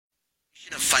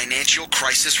Of financial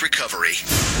crisis recovery.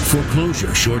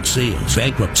 Foreclosure, short sales,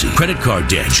 bankruptcy, credit card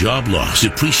debt, job loss,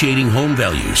 depreciating home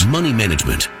values, money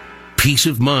management. Peace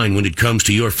of mind when it comes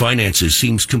to your finances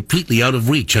seems completely out of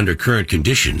reach under current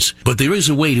conditions, but there is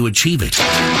a way to achieve it.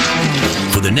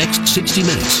 For the next 60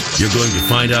 minutes, you're going to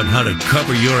find out how to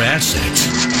cover your assets.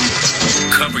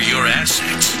 Cover your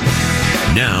assets.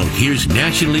 Now, here's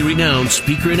nationally renowned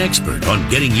speaker and expert on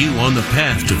getting you on the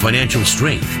path to financial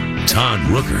strength, Todd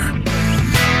Rooker.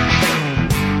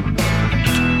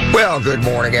 Well, good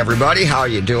morning, everybody. How are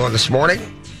you doing this morning?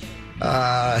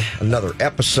 Another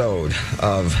episode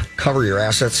of Cover Your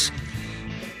Assets.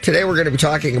 Today we're going to be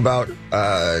talking about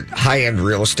high-end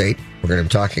real estate. We're going to be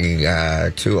talking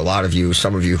to a lot of you,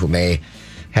 some of you who may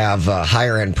have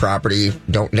higher-end property,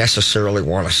 don't necessarily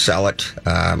want to sell it,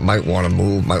 might want to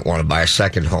move, might want to buy a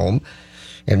second home,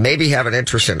 and maybe have an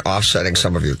interest in offsetting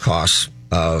some of your costs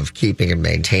of keeping and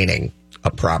maintaining a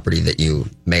property that you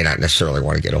may not necessarily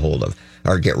want to get a hold of,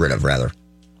 or get rid of, rather.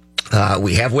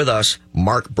 We have with us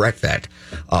Mark Brattvet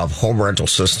of Home Rental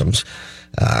Systems.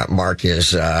 Mark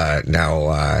is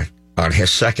now on his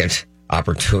second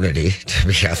opportunity to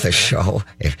be on the show.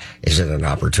 Is it an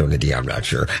opportunity? I'm not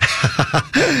sure.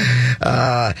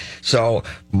 So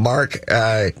Mark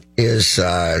is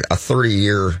a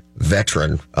 30-year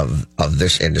veteran of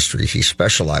this industry. He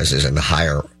specializes in the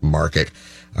higher market,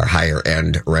 or higher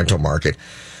end rental market,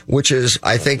 which is,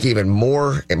 I think, even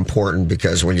more important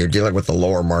because when you're dealing with the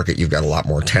lower market, you've got a lot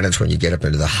more tenants. When you get up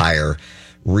into the higher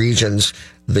regions,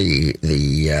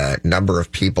 the number of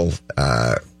people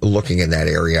looking in that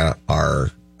area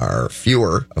are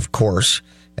fewer, of course,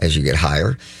 as you get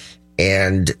higher.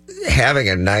 And having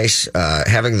a nice,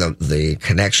 having the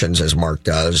connections as Mark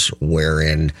does,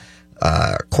 wherein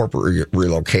corporate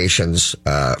relocations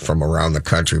from around the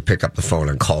country pick up the phone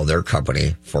and call their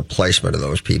company for placement of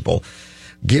those people,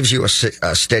 gives you a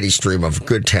steady stream of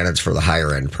good tenants for the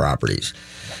higher end properties.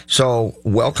 So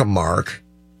welcome, Mark,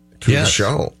 to the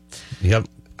show. Yep.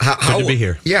 Good to be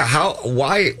here. Yeah.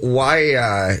 Why,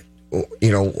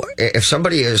 if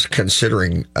somebody is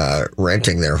considering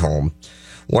renting their home,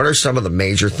 what are some of the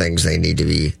major things they need to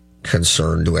be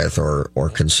concerned with or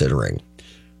considering?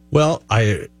 Well,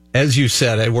 as you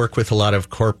said, I work with a lot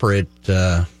of corporate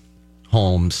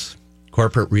homes,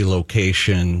 corporate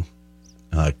relocation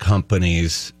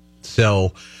companies.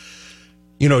 So,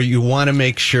 you want to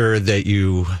make sure that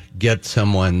you get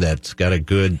someone that's got a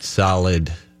good,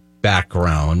 solid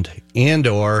background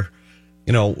or,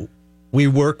 we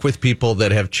work with people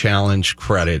that have challenged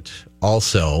credit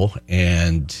also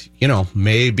and,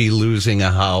 maybe losing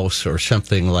a house or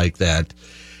something like that.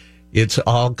 It's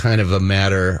all kind of a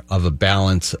matter of a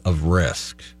balance of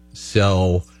risk.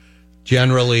 So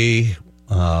generally,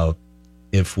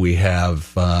 if we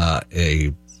have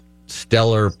a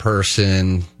stellar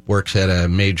person works at a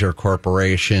major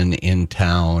corporation in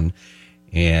town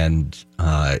and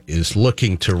is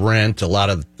looking to rent, a lot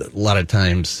of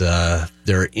times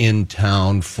they're in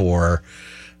town for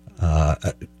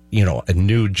a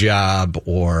new job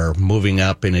or moving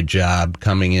up in a job,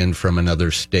 coming in from another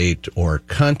state or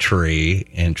country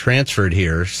and transferred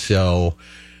here. So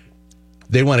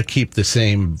they want to keep the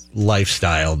same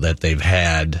lifestyle that they've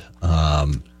had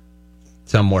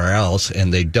somewhere else,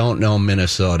 and they don't know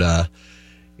Minnesota.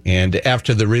 And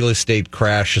after the real estate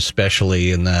crash,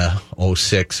 especially in the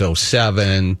 06,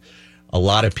 07, a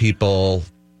lot of people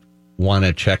want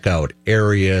to check out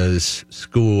areas,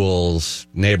 schools,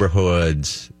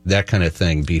 neighborhoods, that kind of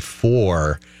thing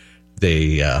before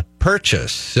they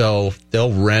purchase. So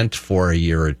they'll rent for a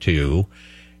year or two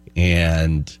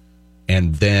and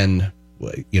then,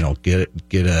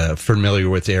 get familiar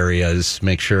with areas,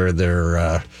 make sure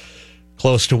they're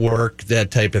close to work, that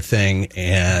type of thing,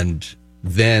 and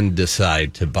then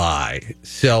decide to buy.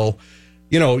 So,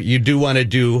 you do want to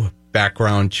do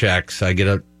background checks. I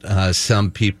get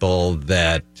some people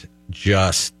that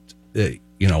just,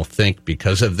 think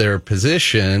because of their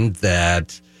position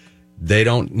that they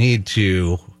don't need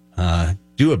to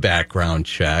do a background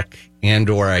check,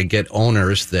 or I get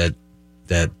owners that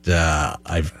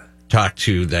I've talked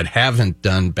to that haven't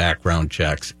done background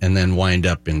checks and then wind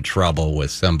up in trouble with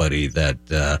somebody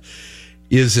that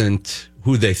isn't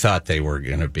who they thought they were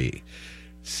going to be.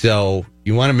 So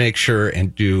you want to make sure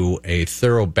and do a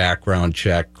thorough background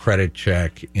check, credit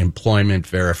check, employment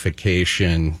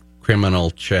verification, criminal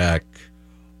check,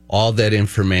 all that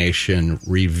information,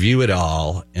 review it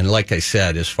all. And like I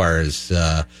said, as far as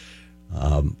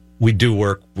we do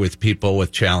work with people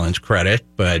with challenged credit,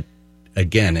 but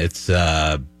again, it's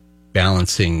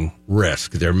balancing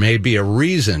risk. There may be a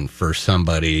reason for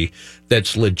somebody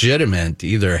that's legitimate,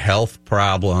 either health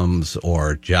problems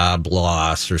or job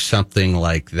loss or something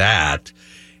like that,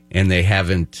 and they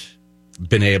haven't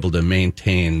been able to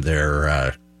maintain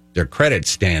their credit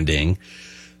standing.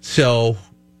 So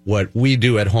what we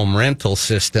do at Home Rental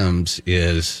Systems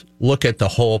is look at the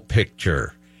whole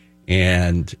picture.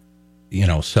 And,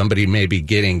 somebody may be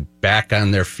getting back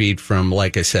on their feet from,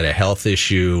 like I said, a health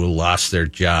issue, lost their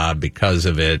job because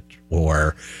of it,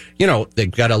 or, they've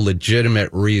got a legitimate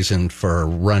reason for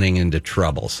running into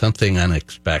trouble, something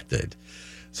unexpected.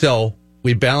 So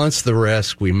we balance the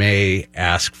risk. We may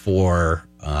ask for,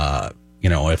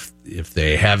 if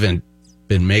they haven't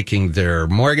been making their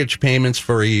mortgage payments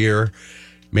for a year,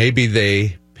 maybe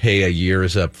they pay a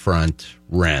year's upfront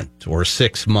rent or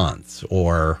 6 months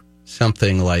or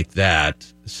something like that,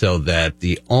 so that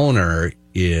the owner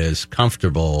is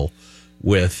comfortable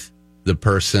with the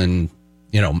person,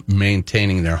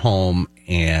 maintaining their home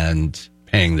and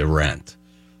paying the rent.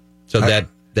 So that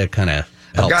kind of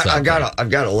helps. I've got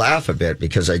to laugh a bit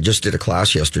because I just did a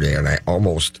class yesterday and I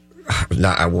almost,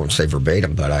 I won't say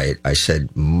verbatim, but I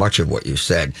said much of what you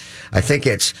said. I think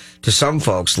it's, to some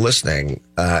folks listening,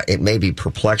 it may be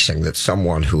perplexing that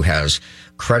someone who has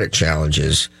credit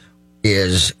challenges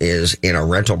is in a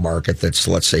rental market that's,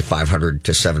 let's say, $500,000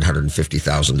 to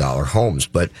 $750,000 homes.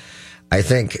 But I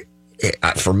think,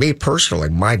 for me personally,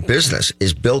 my business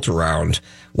is built around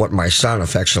what my son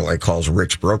affectionately calls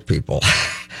rich broke people.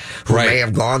 Who may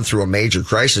have gone through a major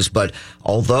crisis, but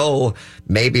although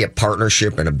maybe a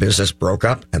partnership and a business broke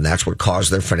up and that's what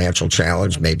caused their financial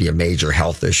challenge, maybe a major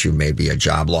health issue, maybe a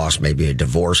job loss, maybe a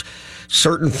divorce,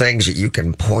 certain things that you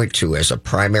can point to as a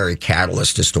primary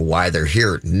catalyst as to why they're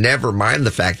here, never mind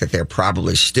the fact that they're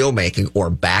probably still making or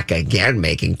back again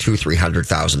making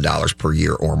 $200,000-$300,000 per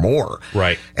year or more.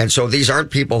 Right. And so these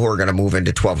aren't people who are going to move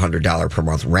into $1,200 per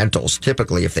month rentals,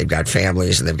 typically if they've got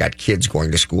families and they've got kids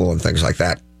going to school and things like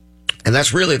that. And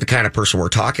that's really the kind of person we're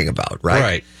talking about,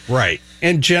 right? Right.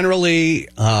 And generally,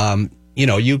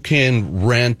 you can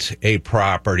rent a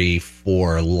property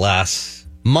for less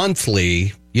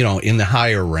monthly, in the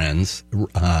higher range,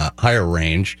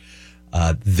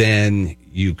 than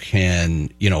you can,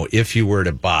 if you were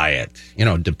to buy it,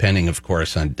 depending, of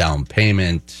course, on down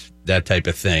payment, that type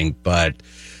of thing. But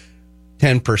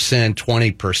 10%,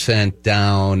 20%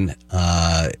 down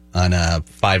on a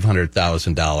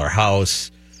 $500,000 house,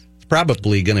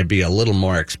 probably going to be a little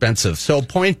more expensive. So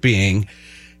point being,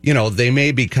 they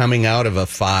may be coming out of a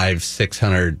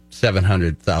 $500,000, $600,000,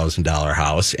 $700,000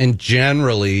 house. And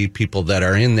generally people that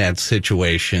are in that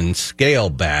situation scale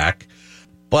back,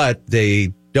 but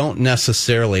they don't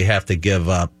necessarily have to give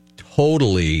up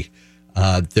totally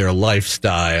their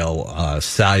lifestyle,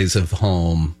 size of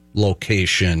home,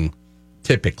 location,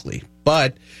 typically.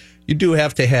 But you do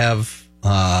have to have,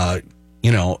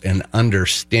 an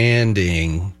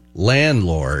understanding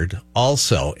landlord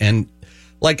also. And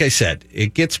like I said,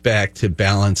 it gets back to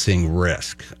balancing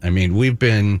risk. I mean, we've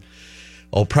been,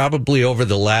 probably over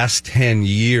the last 10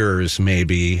 years,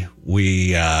 maybe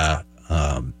we've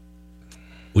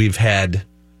had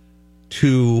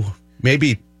two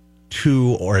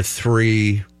or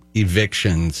three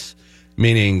evictions,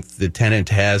 meaning the tenant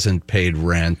hasn't paid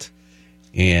rent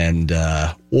and,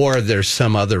 or there's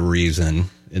some other reason.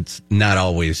 It's not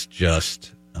always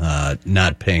just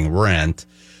not paying rent,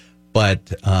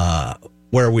 but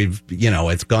where we've,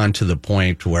 it's gone to the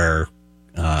point where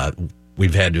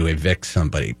we've had to evict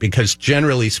somebody. Because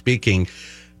generally speaking,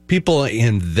 people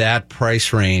in that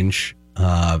price range,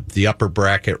 the upper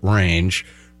bracket range,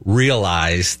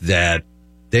 realize that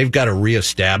they've got to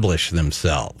reestablish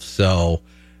themselves. So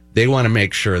they want to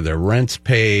make sure their rent's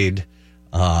paid,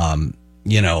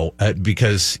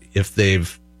 because if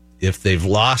they've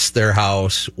lost their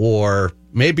house, or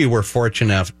maybe we're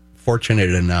fortunate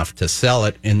enough to sell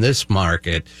it in this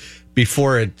market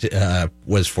before it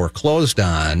was foreclosed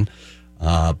on,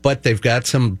 but they've got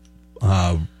some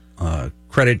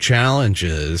credit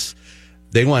challenges.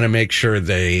 They want to make sure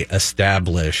they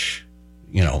establish,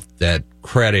 that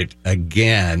credit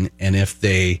again. And if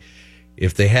they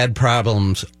had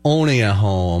problems owning a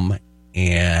home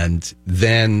and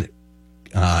then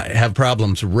have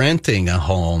problems renting a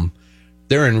home,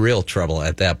 they're in real trouble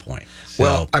at that point. So,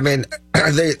 well, I mean,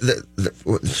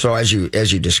 so as you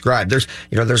described,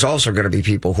 there's also going to be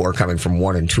people who are coming from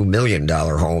 $1 and $2 million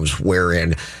homes,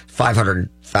 wherein $500,000,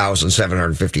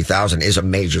 $750,000 is a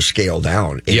major scale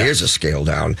down. It is a scale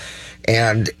down,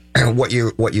 and what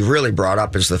you really brought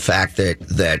up is the fact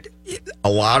that a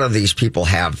lot of these people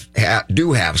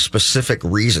do have specific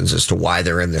reasons as to why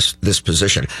they're in this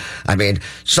position. I mean,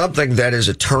 something that is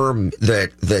a term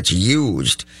that's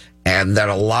used and that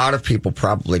a lot of people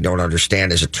probably don't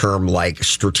understand is a term like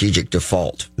strategic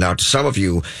default. Now, to some of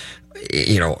you,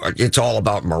 it's all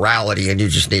about morality and you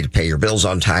just need to pay your bills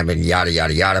on time and yada,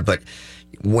 yada, yada. But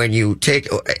when you take,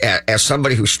 as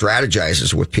somebody who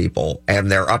strategizes with people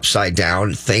and they're upside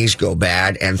down, things go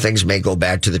bad and things may go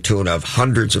bad to the tune of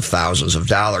hundreds of thousands of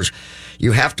dollars.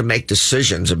 You have to make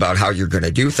decisions about how you're going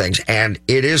to do things. And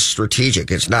it is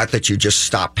strategic. It's not that you just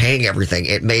stop paying everything.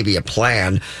 It may be a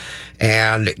plan.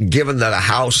 And given that a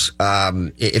house,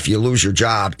 if you lose your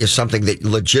job, is something that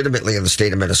legitimately in the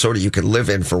state of Minnesota you can live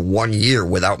in for 1 year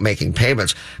without making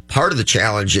payments, part of the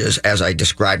challenge is, as I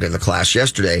described in the class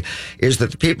yesterday, is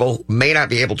that the people may not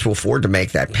be able to afford to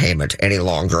make that payment any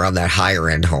longer on that higher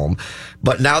end home.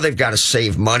 But now they've got to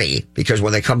save money because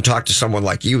when they come talk to someone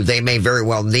like you, they may very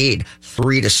well need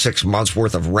 3 to 6 months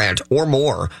worth of rent or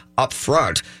more up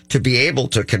front to be able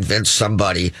to convince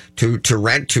somebody to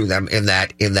rent to them in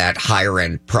that higher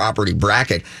end property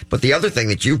bracket. But the other thing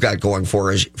that you've got going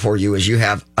for you is you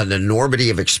have an enormity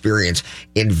of experience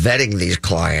in vetting these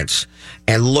clients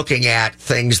and looking at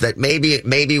things that maybe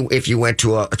if you went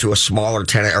to a smaller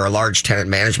tenant or a large tenant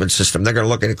management system, they're going to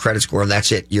look at a credit score and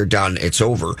that's it. You're done. It's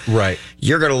over. Right.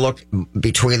 You're going to look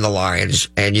between the lines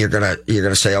and you're going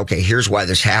to say, okay, here's why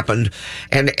this happened.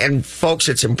 And folks,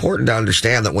 it's important to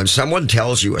understand that when someone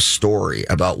tells you a story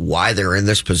about why they're in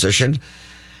this position,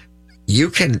 you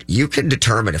can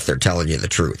determine if they're telling you the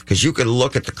truth because you can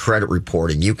look at the credit report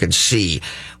and you can see,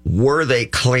 were they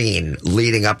clean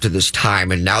leading up to this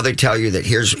time? And now they tell you that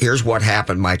here's what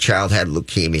happened. My child had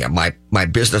leukemia. My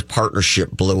business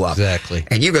partnership blew up. Exactly.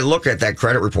 And you can look at that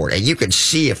credit report and you can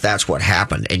see if that's what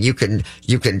happened. And you can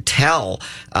tell,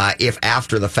 if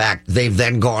after the fact they've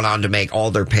then gone on to make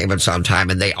all their payments on time.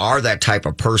 And they are that type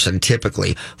of person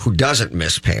typically who doesn't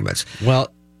miss payments.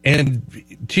 Well, and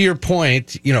to your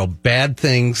point, bad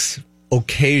things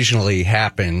occasionally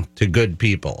happen to good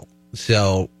people.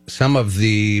 So some of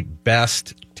the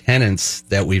best tenants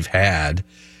that we've had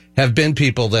have been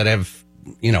people that have,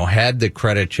 had the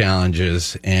credit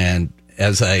challenges. And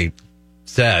as I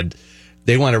said,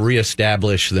 they want to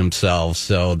reestablish themselves.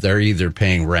 So they're either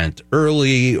paying rent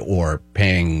early or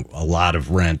paying a lot of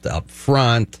rent up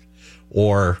front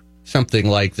or something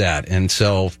like that. And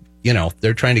so,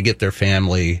 they're trying to get their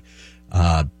family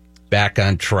back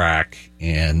on track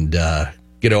and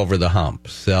get over the hump.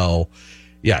 So,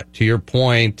 yeah, to your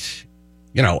point,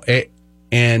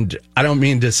 and I don't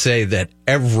mean to say that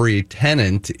every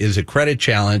tenant is a credit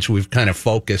challenge. We've kind of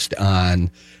focused on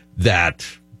that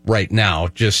right now,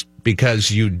 just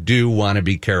because you do want to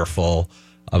be careful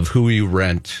of who you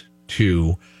rent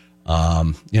to.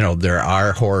 There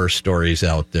are horror stories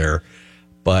out there,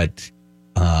 but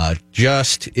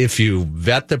just if you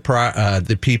vet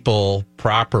the people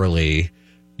properly,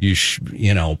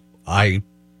 I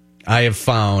have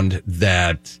found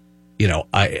that,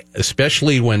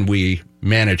 especially when we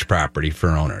manage property for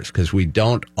owners, because we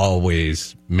don't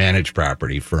always manage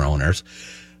property for owners.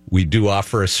 We do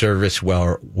offer a service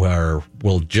where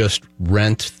we'll just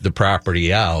rent the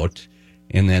property out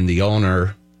and then the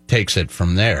owner takes it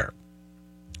from there.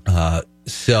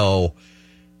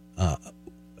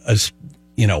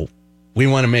 We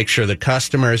want to make sure the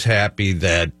customer is happy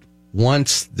that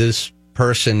once this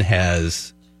person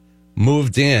has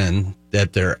moved in,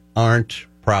 that there aren't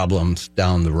problems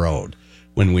down the road.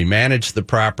 When we manage the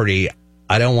property,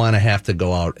 I don't want to have to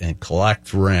go out and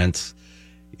collect rents.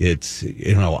 It's,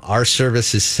 our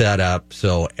service is set up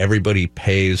so everybody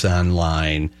pays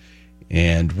online.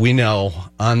 And we know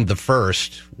on the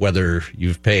first, whether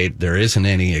you've paid, there isn't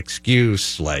any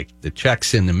excuse like the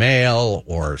check's in the mail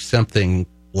or something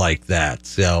like that.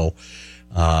 So,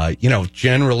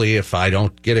 generally, if I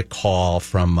don't get a call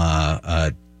from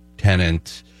a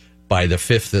tenant by the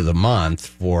 5th of the month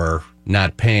for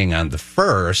not paying on the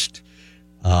first,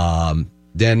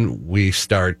 then we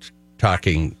start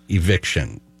talking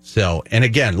eviction. So, and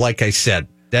again, like I said,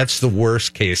 that's the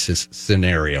worst case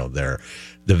scenario there.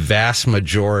 The vast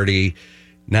majority,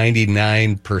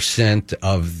 99%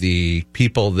 of the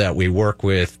people that we work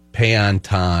with pay on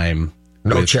time.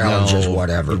 No challenges,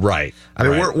 whatever. Right. I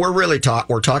mean, we're really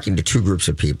we're talking to two groups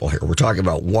of people here. We're talking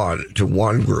about one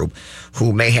group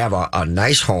who may have a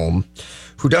nice home,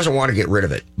 who doesn't want to get rid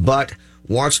of it, but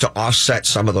wants to offset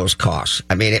some of those costs.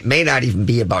 I mean, it may not even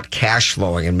be about cash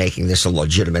flowing and making this a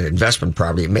legitimate investment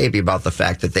property. It may be about the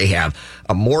fact that they have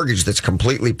a mortgage that's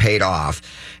completely paid off,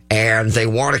 and they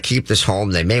want to keep this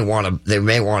home. They may want to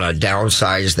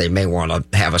downsize. They may want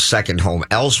to have a second home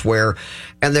elsewhere,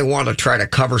 and they want to try to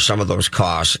cover some of those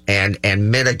costs and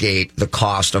mitigate the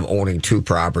cost of owning two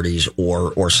properties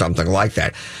or something like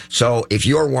that. So if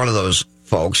you're one of those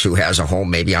folks who has a home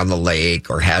maybe on the lake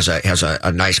or has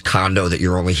a nice condo that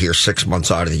you're only here 6 months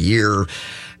out of the year,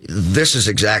 this is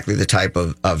exactly the type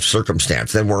of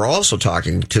circumstance. Then we're also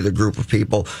talking to the group of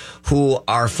people who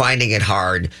are finding it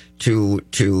hard to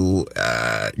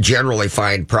generally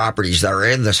find properties that are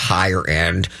in this higher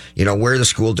end, where the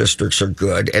school districts are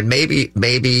good, and maybe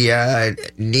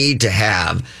need to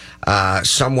have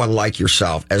someone like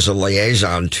yourself as a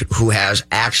liaison who has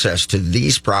access to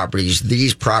these properties,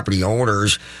 these property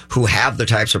owners who have the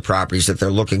types of properties that they're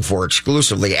looking for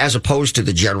exclusively, as opposed to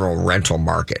the general rental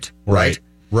market, right?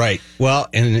 Right. Well,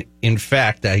 in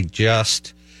fact, I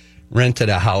just rented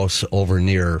a house over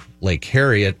near Lake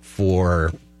Harriet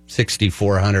for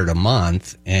 $6,400 a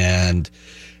month, and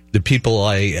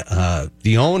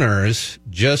the owners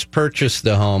just purchased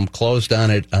the home, closed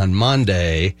on it on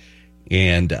Monday,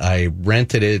 and I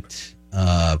rented it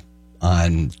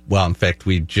in fact,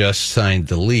 we just signed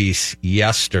the lease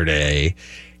yesterday,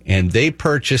 and they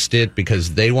purchased it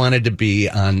because they wanted to be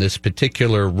on this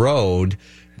particular road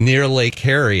near Lake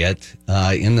Harriet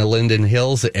in the Linden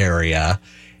Hills area,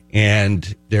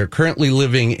 and they're currently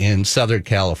living in Southern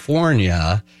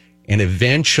California and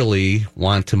eventually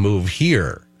want to move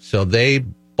here. So they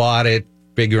bought it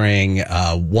figuring,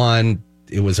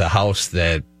 it was a house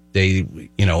that they,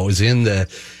 was in the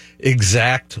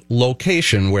exact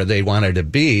location where they wanted to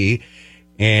be.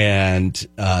 And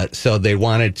so they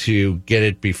wanted to get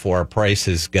it before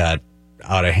prices got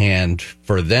out of hand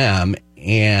for them.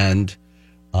 And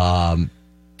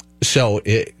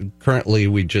currently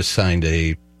we just signed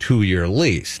a 2-year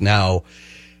lease. Now,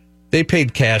 they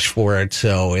paid cash for it,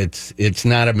 so it's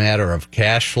not a matter of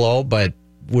cash flow, but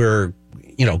we're,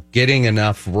 getting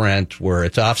enough rent where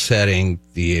it's offsetting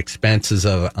the expenses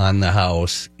on the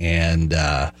house. And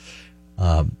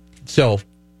so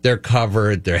they're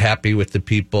covered. They're happy with the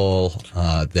people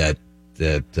that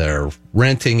are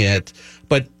renting it.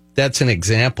 But that's an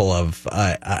example of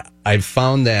I've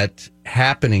found that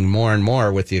happening more and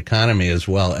more with the economy as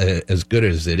well, as good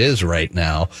as it is right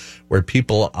now, where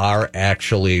people are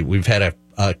actually, we've had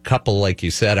a couple, like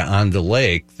you said, on the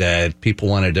lake that people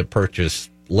wanted to purchase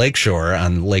lakeshore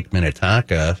on Lake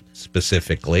Minnetonka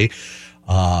specifically,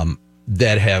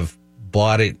 that have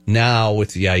bought it now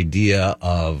with the idea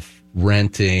of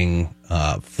renting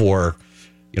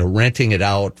renting it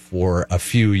out for a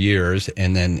few years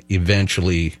and then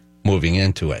eventually moving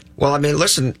into it. Well, I mean,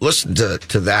 listen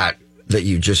to that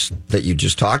you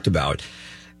just talked about.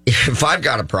 If I've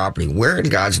got a property, where in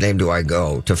God's name do I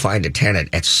go to find a tenant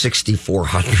at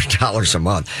 $6,400 a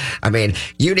month? I mean,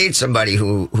 you need somebody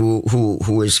who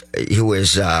is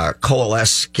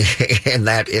coalesce in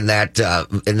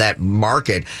that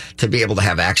market to be able to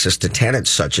have access to tenants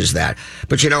such as that.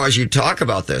 But as you talk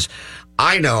about this,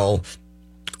 I know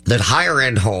that higher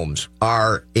end homes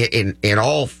are, in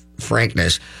all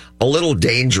frankness, a little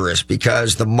dangerous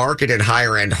because the market in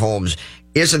higher end homes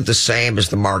isn't the same as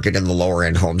the market in the lower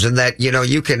end homes, and that,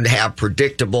 you can have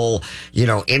predictable,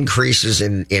 increases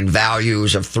in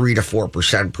values of 3 to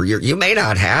 4% per year. You may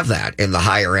not have that in the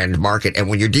higher end market. And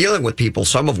when you're dealing with people,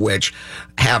 some of which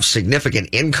have significant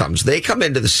incomes, they come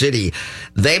into the city,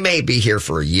 they may be here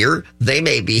for a year, they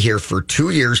may be here for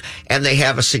 2 years, and they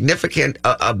have a significant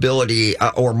ability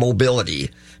or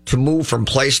mobility to move from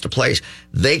place to place.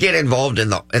 They get involved in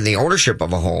the ownership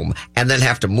of a home and then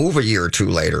have to move a year or two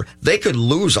later. They could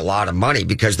lose a lot of money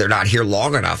because they're not here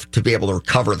long enough to be able to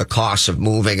recover the costs of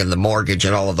moving and the mortgage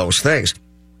and all of those things.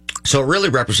 So it really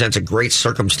represents a great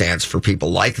circumstance for people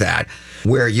like that,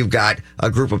 where you've got a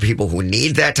group of people who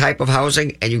need that type of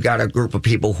housing, and you've got a group of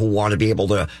people who want to be able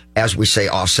to, as we say,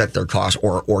 offset their costs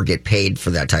or get paid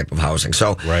for that type of housing.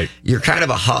 So You're kind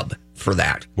of a hub for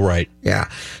that. Right. Yeah.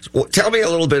 Well, tell me a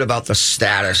little bit about the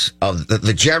status of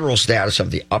the general status of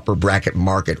the upper bracket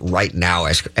market right now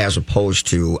as opposed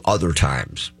to other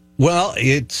times. Well,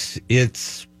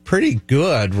 it's pretty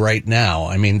good right now.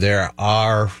 I mean, there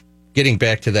are, getting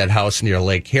back to that house near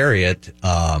Lake Harriet,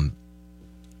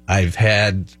 I've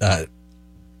had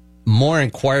more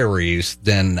inquiries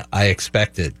than I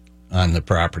expected on the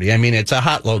property. I mean, it's a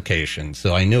hot location,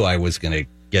 so I knew I was going to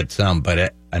get some,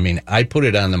 but I put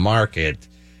it on the market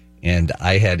and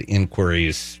I had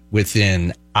inquiries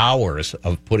within hours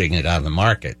of putting it on the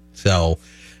market. So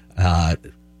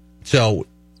So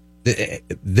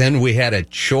then we had a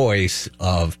choice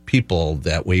of people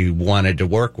that we wanted to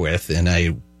work with, and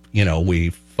we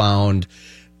found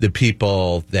the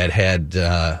people that had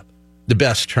the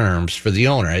best terms for the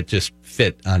owner. It just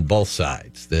fit on both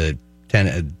sides. The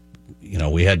tenant,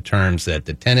 we had terms that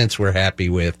the tenants were happy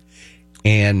with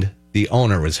and the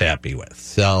owner was happy with.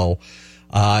 So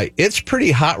it's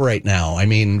pretty hot right now. I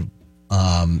mean,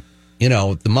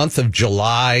 the month of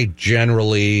July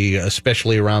generally,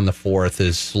 especially around the 4th,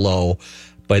 is slow,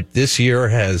 but this year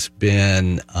has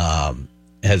been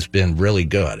really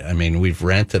good. I mean, we've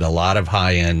rented a lot of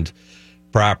high-end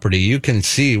property. You can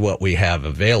see what we have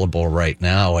available right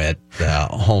now at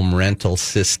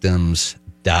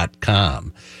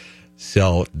homerentalsystems.com.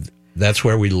 So that's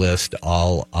where we list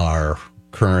all our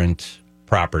current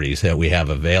properties that we have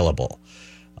available.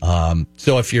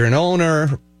 So if you're an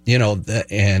owner,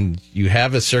 and you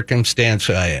have a circumstance,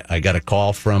 I got a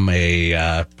call from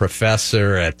a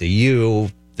professor at the U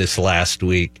this last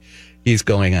week. He's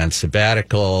going on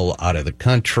sabbatical out of the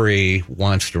country,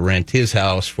 wants to rent his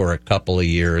house for a couple of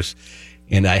years.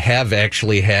 And I have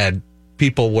actually had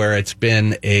people where it's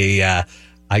been I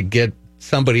get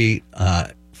somebody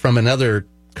from another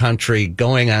country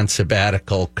going on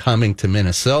sabbatical, coming to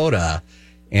Minnesota.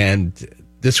 And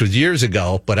this was years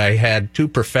ago, but I had two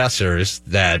professors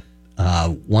that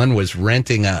one was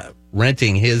renting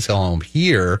his home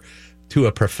here to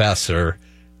a professor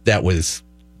that was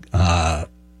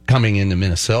coming into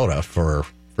Minnesota for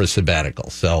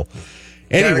sabbatical. So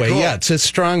anyway, cool. Yeah, it's a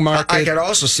strong market. I can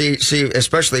also see,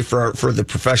 especially for the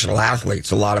professional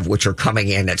athletes, a lot of which are coming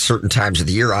in at certain times of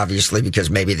the year, obviously, because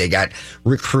maybe they got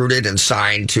recruited and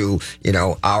signed to,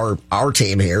 our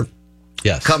team here.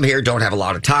 Yes. Come here, don't have a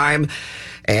lot of time,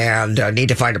 and need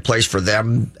to find a place for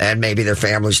them and maybe their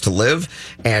families to live,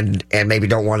 and maybe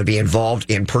don't want to be involved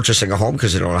in purchasing a home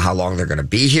because they don't know how long they're going to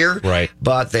be here. Right.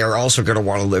 But they're also going to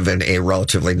want to live in a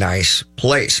relatively nice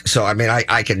place. So, I mean,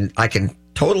 I can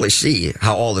totally see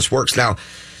how all this works. Now,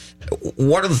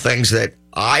 one of the things that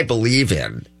I believe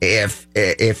in,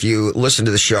 if you listen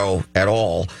to the show at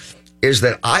all, is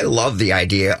that I love the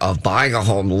idea of buying a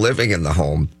home, living in the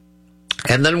home,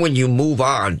 and then when you move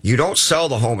on, you don't sell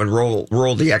the home and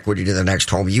roll the equity to the next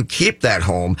home. You keep that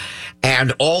home,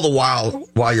 and all the while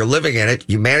you're living in it,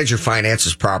 you manage your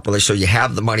finances properly so you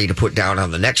have the money to put down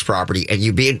on the next property, and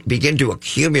you begin to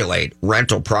accumulate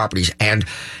rental properties. And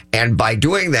by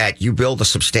doing that, you build a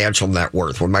substantial net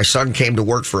worth. When my son came to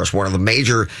work for us, one of the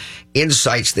major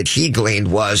insights that he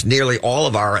gleaned was nearly all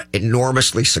of our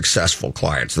enormously successful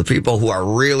clients, the people who are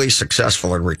really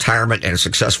successful in retirement and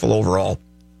successful overall,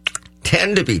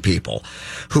 tend to be people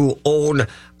who own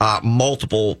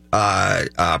multiple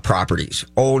properties,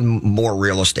 own more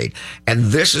real estate. And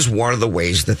this is one of the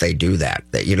ways that they do that.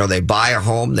 That, they buy a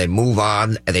home, they move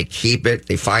on, and they keep it,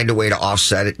 they find a way to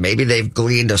offset it. Maybe they've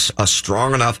gleaned a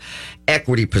strong enough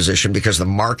equity position because the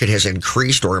market has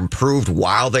increased or improved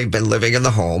while they've been living in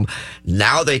the home.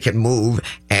 Now they can move,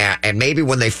 and maybe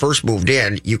when they first moved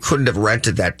in, you couldn't have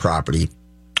rented that property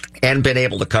and been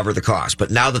able to cover the cost.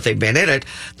 But now that they've been in it,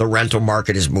 the rental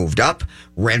market has moved up,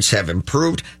 rents have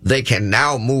improved, they can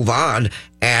now move on,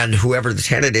 and whoever the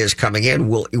tenant is coming in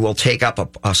will take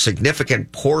up a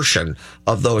significant portion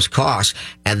of those costs,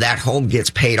 and that home gets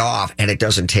paid off, and it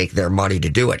doesn't take their money to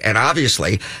do it. And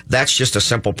obviously, that's just a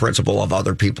simple principle of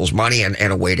other people's money and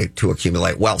a way to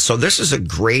accumulate wealth. So this is a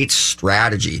great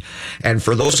strategy. And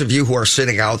for those of you who are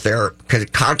sitting out there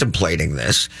contemplating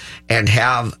this and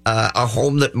have a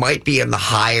home that might be in the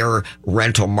higher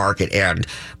rental market end,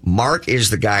 Mark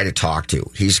is the guy to talk to.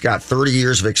 He's got 30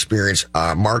 years of experience.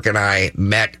 Mark and I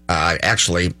met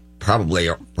actually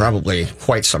probably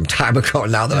quite some time ago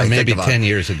now that I think about it. Maybe 10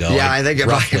 years ago. Yeah, I think it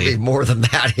might be more than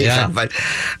that even. Yeah.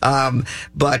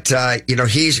 But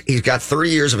he's got 30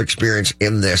 years of experience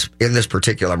in this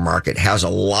particular market, has a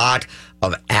lot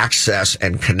of access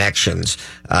and connections,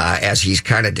 as he's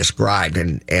kind of described.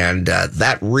 And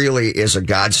that really is a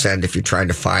godsend if you're trying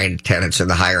to find tenants in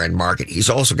the higher end market. He's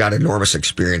also got enormous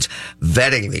experience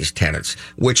vetting these tenants,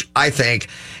 which I think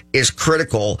is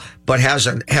critical, but has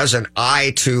an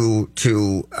eye to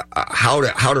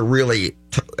how to really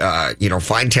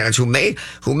find tenants who may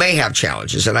have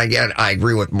challenges. And again, I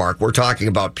agree with Mark. We're talking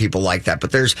about people like that,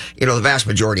 but there's, the vast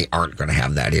majority aren't going to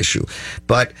have that issue.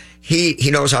 But he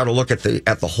knows how to look at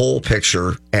the whole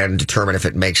picture and determine if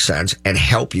it makes sense and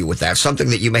help you with that.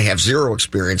 Something that you may have zero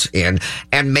experience in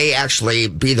and may actually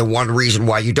be the one reason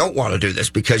why you don't want to do this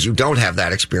because you don't have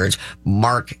that experience.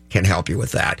 Mark can help you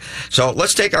with that. So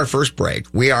let's take our first break.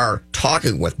 We are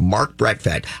talking with Mark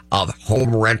Brattvet of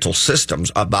Home Rental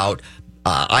Systems about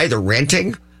either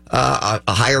renting a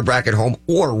higher bracket home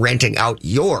or renting out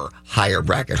your higher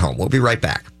bracket home. We'll be right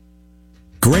back.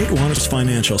 Great Waters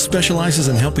Financial specializes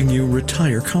in helping you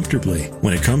retire comfortably.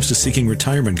 When it comes to seeking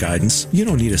retirement guidance, you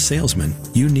don't need a salesman.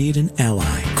 You need an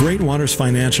ally. Great Waters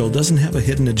Financial doesn't have a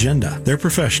hidden agenda. Their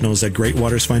professionals at Great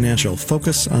Waters Financial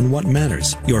focus on what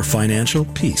matters, your financial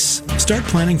peace. Start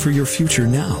planning for your future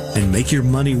now and make your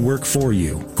money work for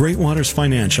you. Great Waters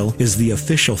Financial is the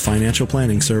official financial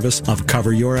planning service of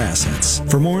Cover Your Assets.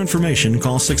 For more information,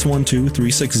 call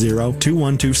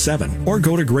 612-360-2127 or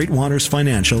go to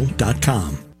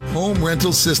greatwatersfinancial.com. Home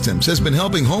Rental Systems has been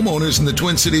helping homeowners in the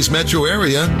Twin Cities metro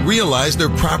area realize their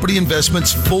property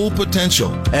investment's full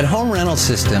potential. At Home Rental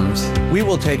Systems, we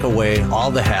will take away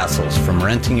all the hassles from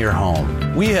renting your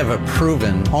home. We have a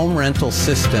proven home rental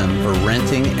system for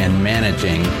renting and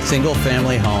managing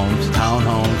single-family homes,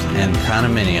 townhomes, and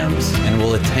condominiums, and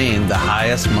will attain the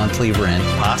highest monthly rent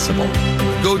possible.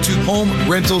 Go to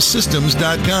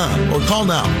homerentalsystems.com or call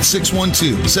now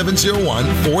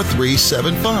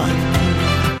 612-701-4375.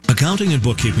 Accounting and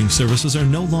bookkeeping services are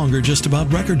no longer just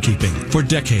about record keeping. For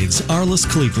decades, Arliss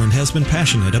Cleveland has been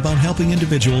passionate about helping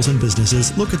individuals and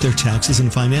businesses look at their taxes and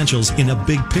financials in a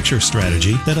big picture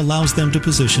strategy that allows them to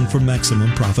position for maximum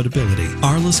profitability.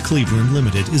 Arliss Cleveland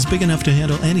Limited is big enough to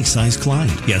handle any size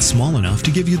client, yet small enough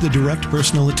to give you the direct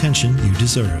personal attention you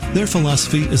deserve. Their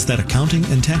philosophy is that accounting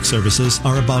and tax services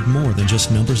are about more than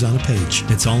just numbers on a page.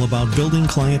 It's all about building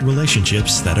client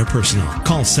relationships that are personal.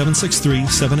 Call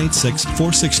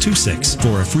 763-786-4626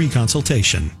 for a free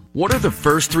consultation. What are the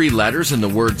first three letters in the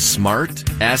word SMART?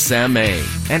 SMA.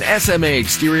 And SMA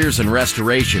Exteriors and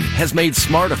Restoration has made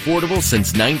smart affordable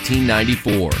since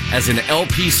 1994. As an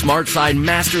LP Smart Side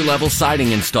Master Level Siding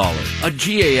Installer, a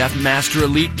GAF Master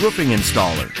Elite Roofing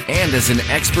Installer, and as an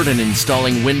expert in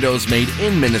installing windows made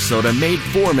in Minnesota, made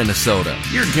for Minnesota,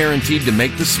 you're guaranteed to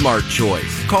make the smart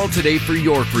choice. Call today for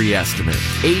your free estimate.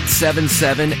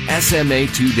 877-SMA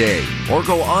today. Or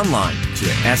go online to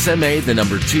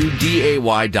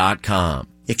SMA2DAY.com.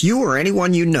 If you or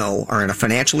anyone you know are in a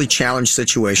financially challenged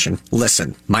situation,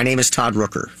 listen. My name is Todd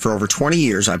Rooker. For over 20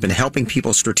 years, I've been helping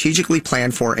people strategically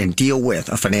plan for and deal with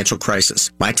a financial crisis.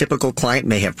 My typical client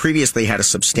may have previously had a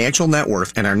substantial net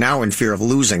worth and are now in fear of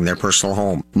losing their personal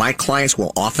home. My clients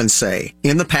will often say,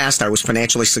 in the past, I was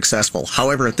financially successful.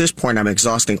 However, at this point, I'm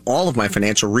exhausting all of my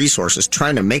financial resources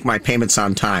trying to make my payments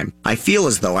on time. I feel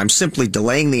as though I'm simply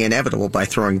delaying the inevitable by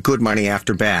throwing good money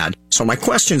after bad. So my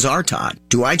questions are, Todd,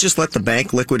 do I just let the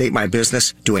bank liquidate my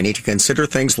business? Do I need to consider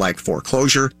things like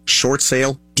foreclosure, short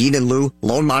sale, deed in lieu,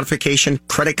 loan modification,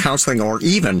 credit counseling, or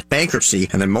even bankruptcy?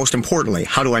 And then most importantly,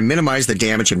 how do I minimize the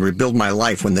damage and rebuild my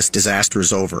life when this disaster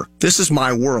is over? This is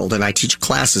my world, and I teach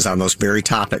classes on those very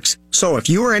topics. So if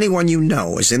you or anyone you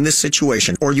know is in this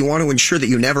situation, or you want to ensure that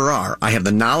you never are, I have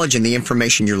the knowledge and the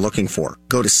information you're looking for.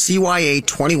 Go to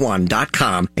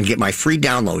CYA21.com and get my free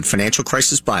download, Financial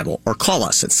Crisis Bible, or call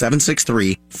us at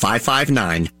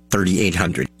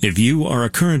 763-559-3800. If you are a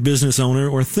current business owner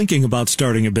or thinking about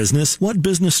starting a business, what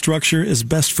business structure is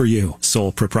best for you?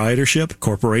 Sole proprietorship,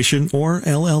 corporation, or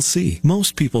LLC?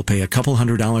 Most people pay a couple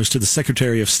 $100s to the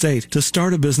Secretary of State to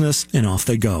start a business and off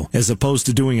they go, as opposed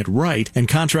to doing it right and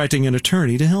contracting an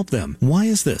attorney to help them. Why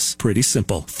is this? Pretty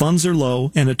simple. Funds are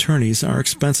low and attorneys are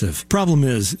expensive. Problem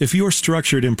is, if you're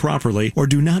structured improperly or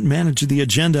do not manage the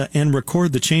agenda and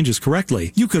record the changes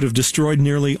correctly, you could have destroyed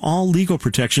nearly all legal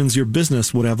protections your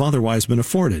business would have otherwise been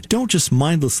afforded. Don't just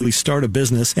mindlessly start a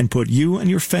business and put you and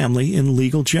your family in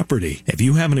legal jeopardy. If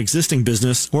you have an existing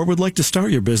business or would like to start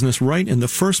your business right in the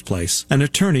first place, an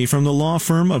attorney from the law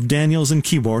firm of Daniels and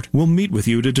Keyboard will meet with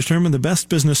you to determine the best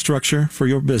business structure for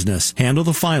your business, handle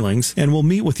the filings, and will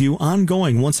meet with you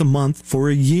ongoing once a month for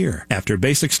a year. After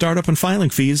basic startup and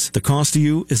filing fees, the cost to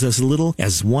you is as little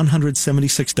as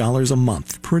 $176 a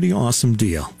month. Pretty awesome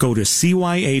deal. Go to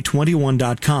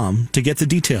CYA21.com to get the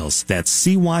details. That's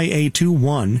CYA21.com.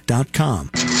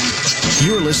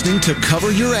 You're listening to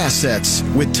Cover Your Assets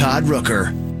with Todd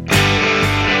Rooker.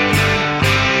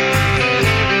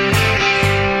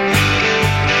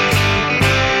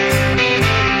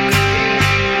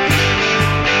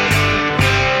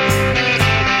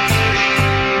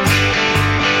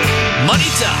 Money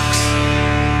Talks.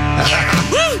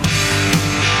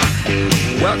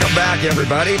 Welcome back,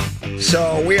 everybody.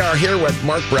 So we are here with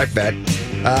Mark Brattvet.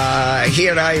 He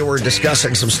and I were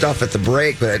discussing some stuff at the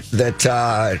break that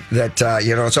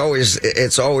you know, it's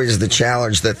always the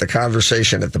challenge that the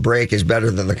conversation at the break is better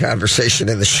than the conversation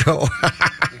in the show.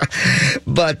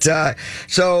 But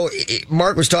so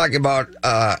Mark was talking about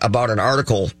an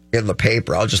article in the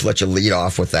paper. I'll just let you lead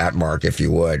off with that, Mark, if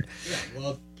you would. Yeah,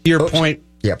 well, your point.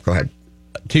 Yep, go ahead.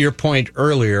 To your point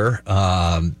earlier,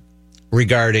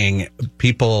 regarding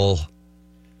people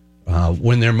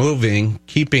when they're moving,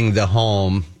 keeping the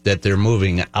home that they're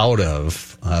moving out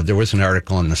of. There was an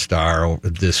article in the Star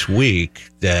this week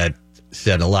that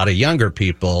said a lot of younger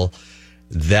people,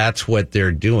 that's what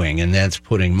they're doing, and that's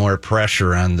putting more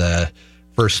pressure on the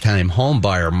first-time home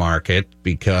buyer market,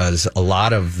 because a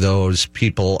lot of those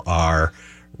people are,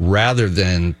 rather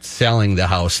than selling the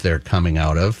house they're coming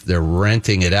out of, they're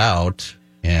renting it out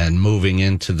and moving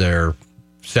into their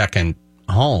second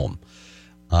home.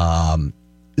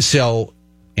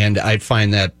 And I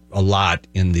find that a lot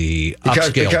in the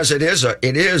upscale. Because it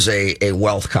is a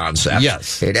wealth concept.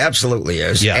 Yes. It absolutely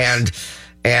is. Yes.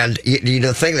 And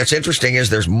the thing that's interesting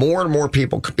is there's more and more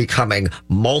people becoming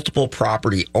multiple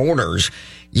property owners,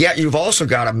 yet you've also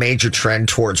got a major trend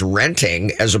towards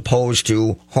renting as opposed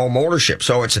to home ownership.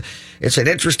 So it's an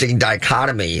interesting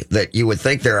dichotomy that you would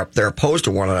think they're opposed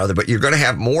to one another, but you're going to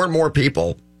have more and more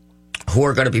people who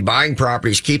are going to be buying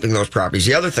properties, keeping those properties.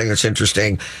 The other thing that's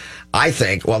interesting, I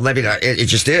think, well, maybe not, it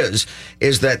just is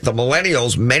that the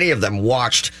millennials, many of them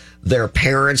watched their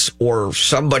parents or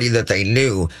somebody that they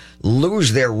knew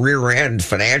lose their rear end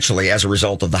financially as a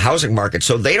result of the housing market.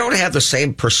 So they don't have the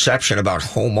same perception about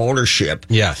home ownership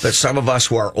that some of us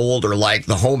who are older, like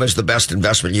the home is the best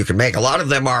investment you can make. A lot of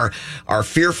them are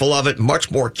fearful of it,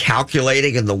 much more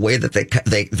calculating in the way that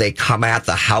they come at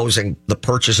the housing, the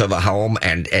purchase of a home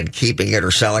and keeping it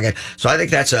or selling it. So I think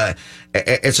that's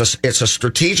it's a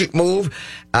strategic move,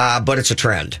 but it's a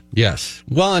trend. Yes.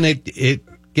 Well, and it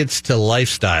gets to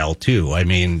lifestyle too. I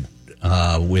mean,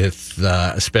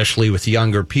 especially with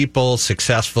younger people,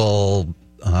 successful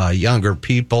younger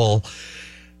people,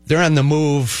 they're on the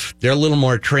move. They're a little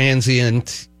more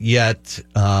transient, yet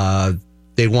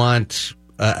they want.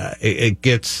 It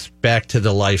gets back to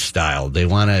the lifestyle. They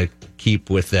want to keep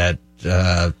with that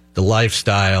the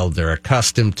lifestyle they're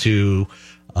accustomed to.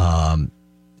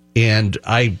 And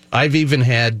I've even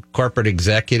had corporate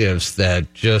executives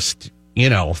that just,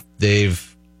 they've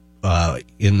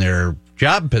in their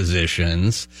job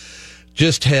positions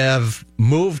just have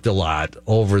moved a lot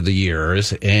over the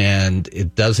years, and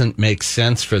it doesn't make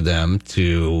sense for them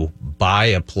to buy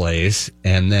a place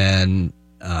and then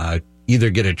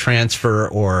either get a transfer,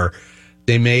 or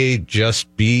they may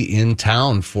just be in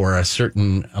town for a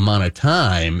certain amount of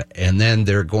time, and then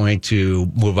they're going to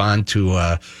move on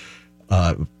to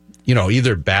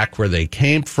either back where they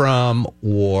came from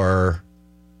or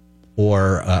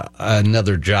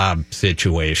another job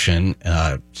situation.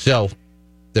 So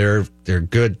they're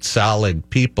good, solid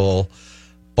people,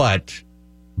 but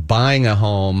buying a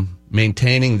home,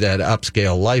 maintaining that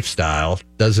upscale lifestyle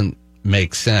doesn't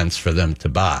make sense for them to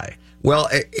buy. Well,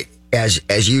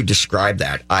 as you describe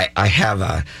that, I have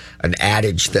an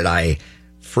adage that I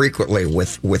frequently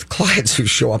with clients who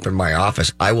show up in my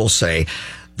office. I will say,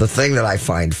 the thing that I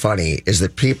find funny is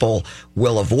that people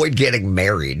will avoid getting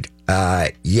married,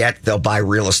 yet they'll buy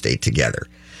real estate together.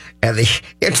 And the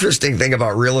interesting thing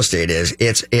about real estate is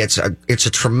it's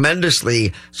a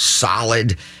tremendously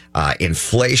solid,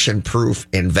 inflation-proof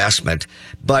investment.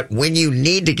 But when you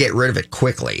need to get rid of it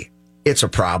quickly, it's a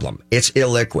problem. It's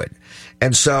illiquid.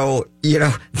 And so, they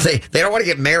don't want to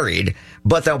get married,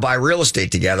 but they'll buy real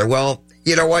estate together. Well,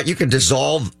 you know what? You can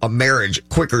dissolve a marriage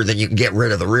quicker than you can get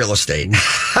rid of the real estate.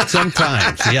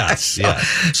 Sometimes, yes.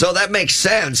 So that makes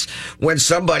sense when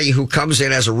somebody who comes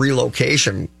in as a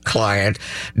relocation client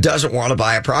doesn't want to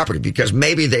buy a property, because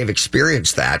maybe they've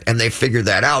experienced that and they've figured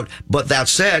that out. But that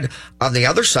said, on the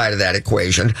other side of that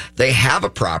equation, they have a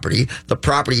property. The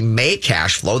property may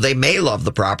cash flow. They may love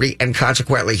the property. And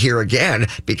consequently, here again,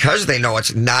 because they know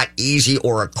it's not easy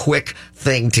or a quick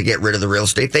thing to get rid of the real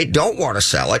estate, they don't want to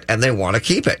sell it and they want to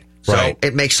keep it. So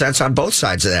it makes sense on both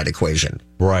sides of that equation.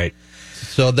 Right.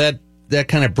 So that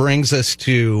kind of brings us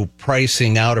to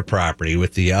pricing out a property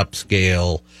with the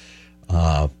upscale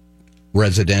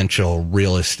residential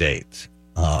real estate.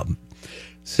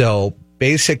 So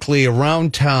basically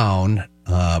around town,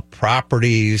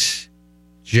 properties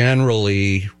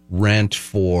generally rent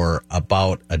for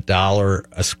about $1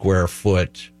 a square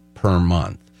foot per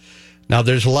month. Now,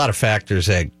 there's a lot of factors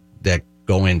that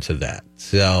go into that.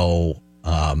 So,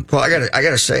 well, I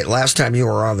gotta say, last time you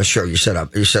were on the show, you said $1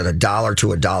 to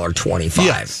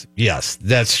 $1.25. Yes,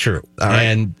 that's true. All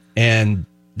right. And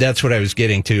that's what I was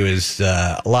getting to, is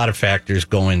a lot of factors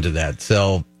go into that.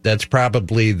 So that's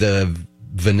probably the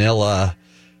vanilla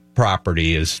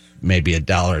property is maybe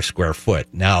 $1 a square foot.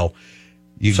 Now,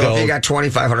 if you got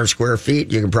 2,500 square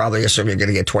feet, you can probably assume you're going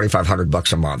to get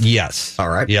 $2,500 a month. Yes. All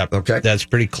right. Yep. Okay. That's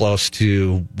pretty close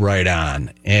to right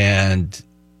on. And,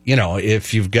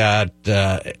 if you've got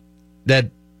that,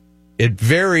 It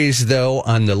varies, though,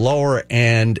 on the lower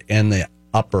end and the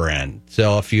upper end.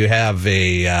 So if you have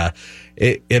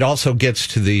it also gets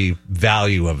to the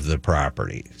value of the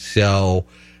property. So,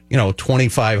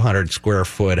 2,500 square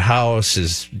foot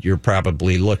house you're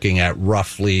probably looking at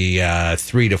roughly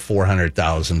 $300,000 to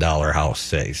 $400,000 house,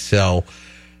 say. So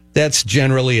that's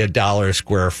generally $1 a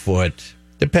square foot,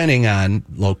 depending on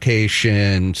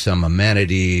location, some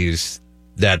amenities,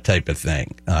 that type of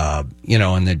thing.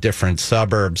 In the different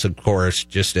suburbs, of course,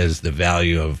 just as the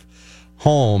value of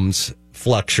homes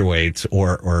fluctuates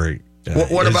or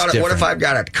what about it? What if I've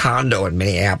got a condo in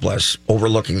Minneapolis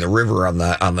overlooking the river on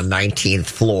the 19th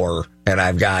floor, and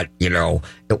I've got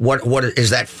what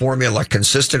is that formula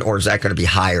consistent, or is that going to be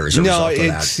higher as a result of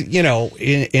that?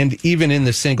 And even in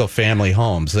the single family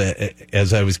homes,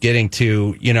 as I was getting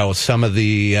to, some of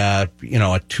the a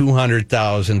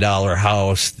 $200,000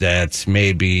 house that's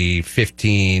maybe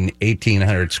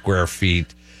 1,800 square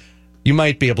feet, you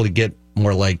might be able to get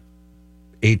more like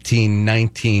 18,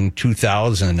 19,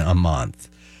 2,000 a month.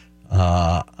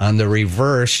 On the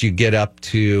reverse, you get up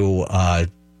to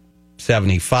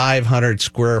 7,500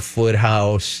 square foot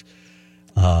house,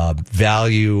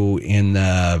 value in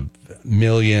the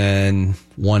million,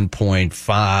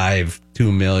 1.5,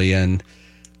 2 million.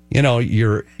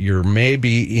 You're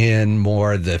maybe in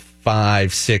more the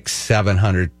 5, 6,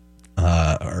 700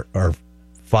 or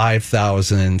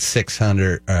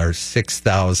 5,600 or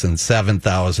 6,000,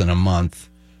 7,000 a month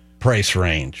price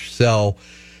range. So,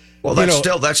 well,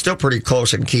 that's still pretty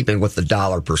close in keeping with the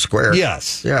dollar per square.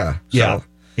 Yes. Yeah. So,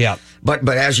 yeah. But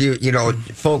as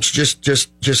folks, just to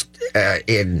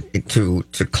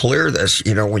clear this,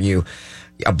 when the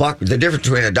difference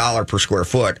between $1 per square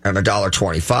foot and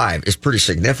 $1.25 is pretty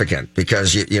significant,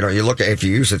 because you look at, if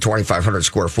you use the 2,500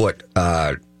 square foot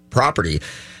property,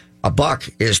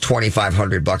 $1 is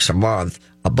 $2,500 a month.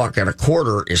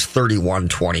 $1.25 is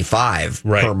 $31.25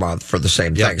 per month for the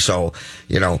same thing. So,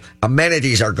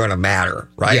 amenities are going to matter,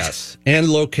 right? Yes, and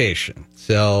location.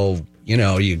 So,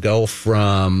 you go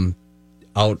from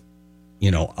out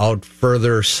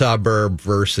further suburb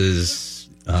versus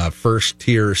first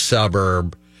tier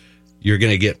suburb. You're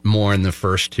going to get more in the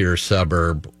first tier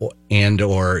suburb and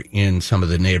or in some of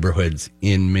the neighborhoods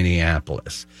in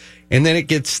Minneapolis. And then it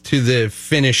gets to the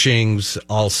finishings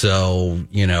also,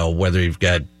 whether you've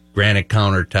got granite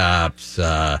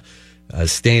countertops,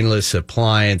 stainless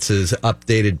appliances,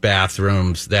 updated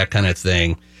bathrooms, that kind of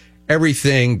thing.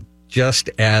 Everything, just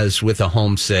as with a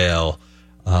home sale,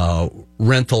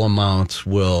 rental amounts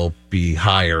will be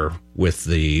higher with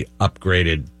the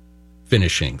upgraded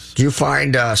finishings. Do you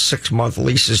find 6-month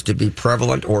leases to be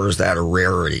prevalent, or is that a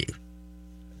rarity?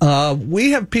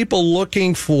 We have people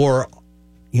looking for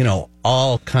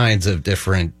all kinds of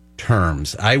different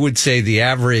terms. I would say the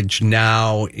average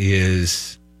now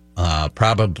is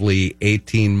probably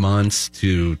 18 months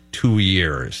to 2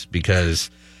 years, because,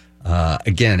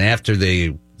 again, after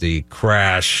the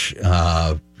crash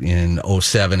in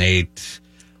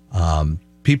 07-08,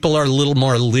 people are a little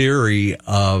more leery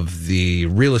of the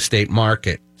real estate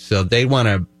market. So they want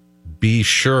to be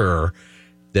sure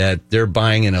that they're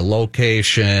buying in a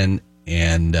location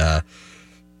and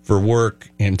for work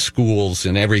and schools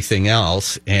and everything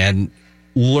else, and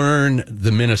learn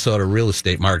the Minnesota real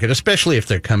estate market, especially if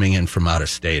they're coming in from out of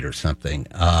state or something,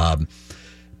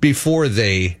 before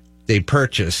they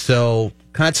purchase. So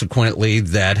consequently,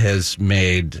 that has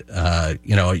made,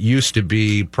 it used to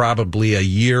be probably a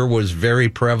year was very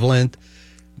prevalent.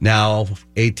 Now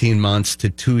 18 months to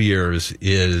 2 years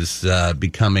is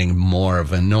becoming more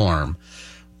of a norm.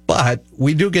 But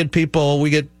we do get we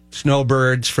get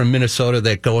snowbirds from Minnesota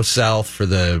that go south for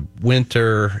the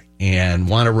winter and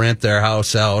want to rent their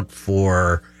house out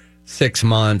for 6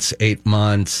 months, 8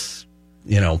 months,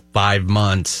 5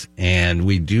 months. And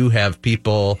we do have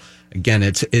people, again,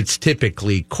 it's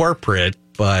typically corporate,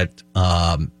 but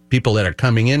people that are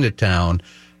coming into town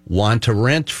want to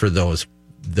rent for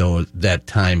that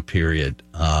time period.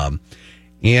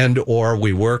 And or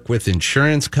we work with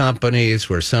insurance companies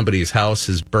where somebody's house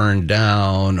is burned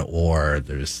down, or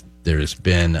there's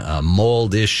been a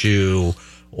mold issue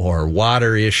or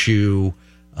water issue,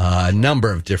 a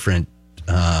number of different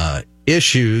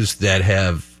issues that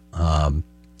have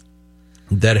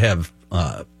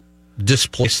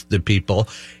displaced the people,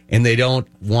 and they don't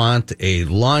want a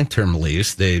long-term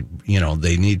lease. They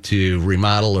need to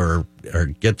remodel or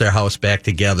get their house back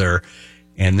together,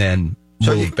 and then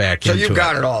move back into it. So you've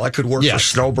got it all. It could work for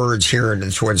snowbirds here in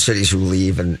the Twin Cities who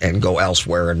leave and go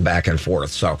elsewhere and back and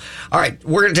forth. So, all right,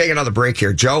 we're going to take another break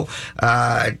here. Joe,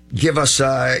 give us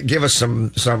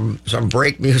some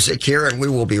break music here, and we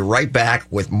will be right back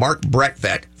with Mark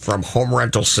Brattvet from Home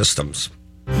Rental Systems.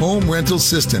 Home Rental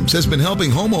Systems has been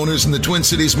helping homeowners in the Twin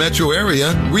Cities metro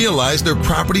area realize their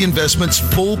property investment's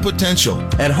full potential.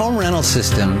 At Home Rental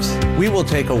Systems, we will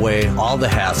take away all the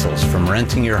hassles from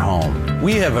renting your home.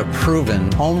 We have a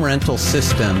proven home rental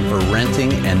system for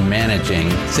renting and managing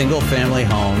single-family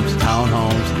homes,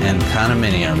 townhomes, and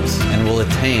condominiums, and will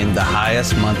attain the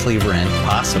highest monthly rent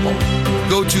possible.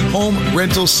 Go to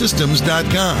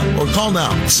homerentalsystems.com or call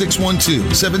now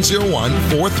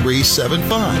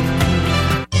 612-701-4375.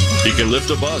 He can lift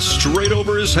a bus straight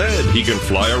over his head. He can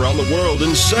fly around the world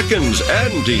in seconds.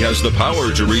 And he has the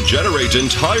power to regenerate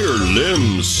entire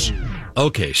limbs.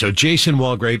 Okay, so Jason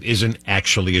Walgrave isn't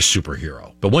actually a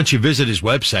superhero. But once you visit his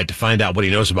website to find out what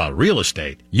he knows about real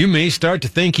estate, you may start to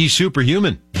think he's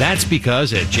superhuman. That's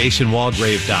because at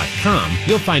jasonwalgrave.com,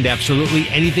 you'll find absolutely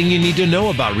anything you need to know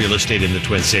about real estate in the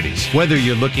Twin Cities. Whether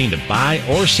you're looking to buy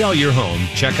or sell your home,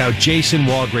 check out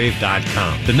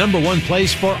jasonwalgrave.com, the #1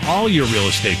 place for all your real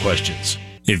estate questions.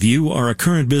 If you are a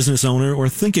current business owner or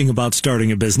thinking about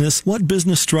starting a business, what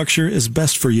business structure is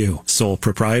best for you? Sole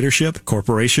proprietorship,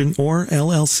 corporation, or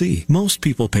LLC? Most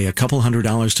people pay a couple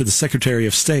 $100s to the Secretary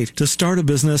of State to start a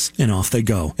business and off they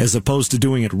go, as opposed to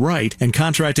doing it right and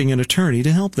contracting an attorney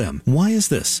to help them. Why is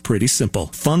this? Pretty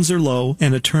simple. Funds are low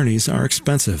and attorneys are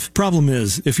expensive. Problem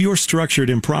is, if you're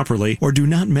structured improperly or do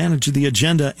not manage the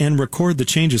agenda and record the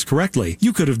changes correctly,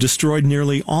 you could have destroyed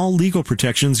nearly all legal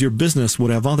protections your business would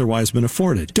have otherwise been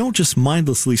afforded. Don't just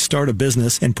mindlessly start a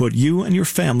business and put you and your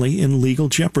family in legal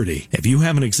jeopardy. If you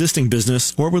have an existing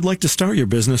business or would like to start your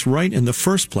business right in the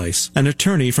first place, an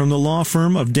attorney from the law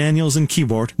firm of Daniels and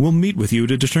Keyboard will meet with you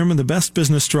to determine the best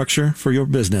business structure for your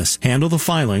business, handle the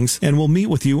filings, and will meet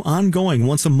with you ongoing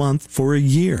once a month for a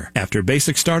year. After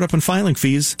basic startup and filing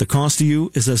fees, the cost to you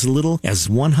is as little as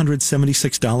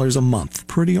 $176 a month.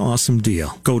 Pretty awesome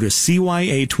deal. Go to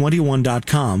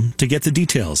CYA21.com to get the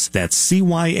details. That's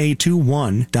CYA21.com.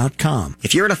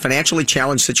 If you're in a financially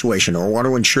challenged situation or want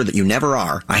to ensure that you never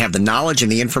are, I have the knowledge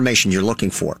and the information you're looking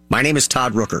for. My name is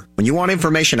Todd Rooker. When you want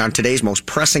information on today's most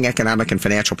pressing economic and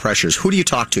financial pressures, who do you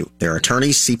talk to? There are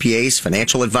attorneys, CPAs,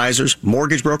 financial advisors,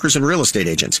 mortgage brokers, and real estate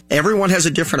agents. Everyone has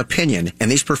a different opinion,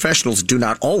 and these professionals do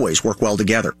not always work well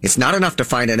together. It's not enough to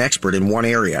find an expert in one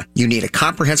area. You need a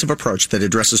comprehensive approach that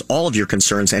addresses all of your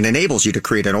concerns and enables you to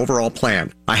create an overall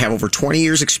plan. I have over 20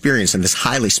 years experience in this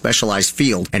highly specialized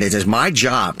field, and it is my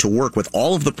job to work with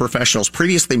all of the professionals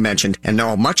previously mentioned and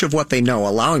know much of what they know,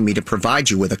 allowing me to provide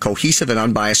you with a cohesive and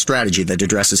unbiased strategy that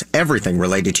addresses everything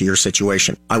related to your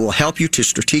situation. I will help you to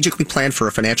strategically plan for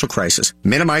a financial crisis,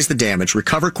 minimize the damage,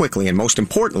 recover quickly, and most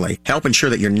importantly, help ensure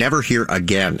that you're never here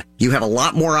again. You have a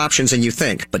lot more options than you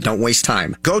think, but don't waste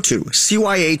time. Go to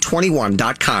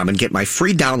CYA21.com and get my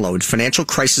free download Financial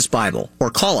Crisis Bible, or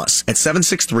call us at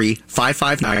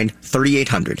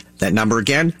 763-559-3800. That number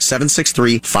again,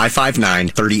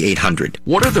 763-559-3800.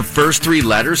 What are the first 3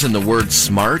 letters in the word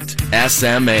SMART?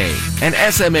 SMA. And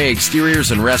SMA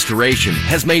Exteriors and Restoration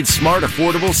has made SMART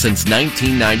affordable since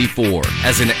 1994.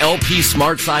 As an LP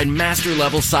Smart Side Master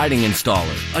Level Siding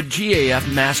Installer, a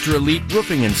GAF Master Elite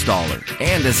Roofing Installer,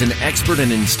 and as an expert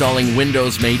in installing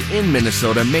windows made in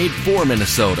Minnesota, made for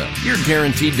Minnesota, you're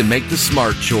guaranteed to make the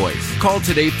smart choice. Call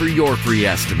today for your free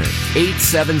estimate.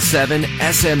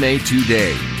 877-SMA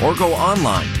today. Or go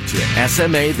online to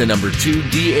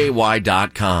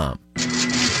SMA2DAY.com.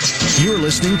 You're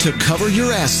listening to Cover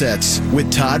Your Assets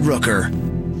with Todd Rooker.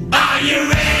 Are you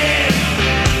ready?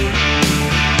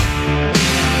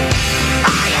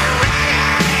 Are you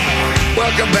ready?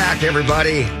 Welcome back,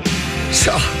 everybody.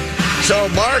 So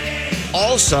Mark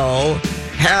also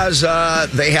has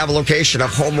they have a location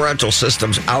of Home Rental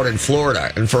Systems out in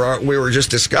Florida, and we were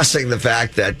just discussing the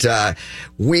fact that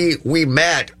we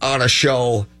met on a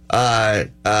show,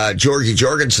 Georgie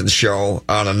Jorgensen's show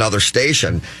on another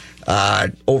station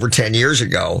over 10 years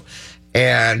ago,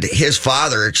 and his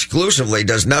father exclusively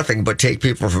does nothing but take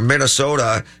people from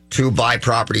Minnesota to buy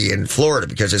property in Florida,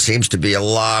 because it seems to be a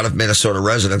lot of Minnesota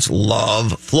residents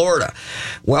love Florida.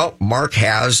 Well, Mark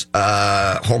has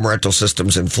Home Rental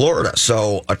Systems in Florida.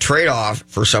 So a trade-off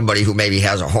for somebody who maybe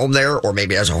has a home there, or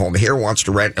maybe has a home here, wants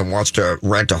to rent a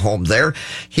home there,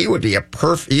 you'd be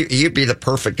the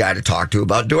perfect guy to talk to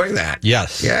about doing that.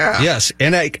 Yes. Yeah. Yes.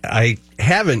 And I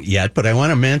haven't yet, but I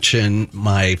want to mention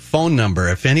my phone number.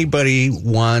 If anybody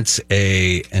wants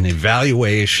an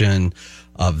evaluation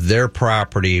of their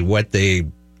property, what they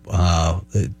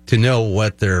know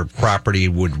what their property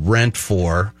would rent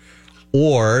for,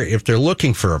 or if they're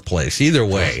looking for a place. Either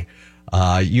way,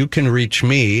 you can reach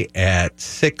me at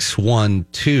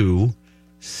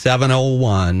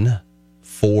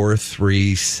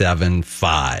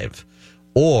 612-701-4375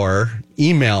 or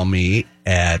email me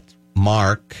at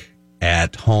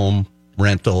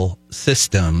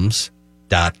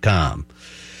mark@homerentalsystems.com.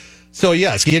 So,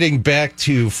 yes, getting back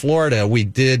to Florida, we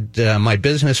did, my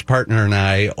business partner and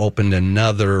I opened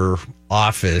another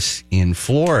office in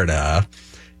Florida,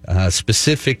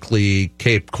 specifically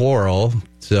Cape Coral.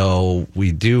 So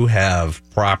we do have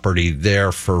property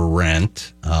there for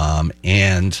rent,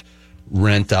 and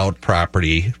rent out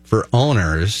property for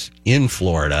owners in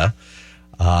Florida.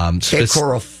 Cape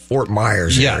Coral, Fort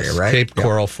Myers area, right? Cape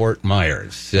Coral, Fort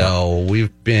Myers. So we've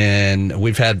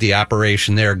had the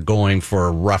operation there going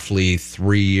for roughly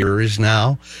 3 years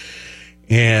now,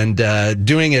 and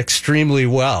doing extremely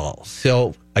well.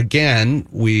 So again,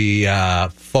 we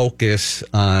focus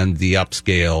on the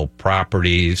upscale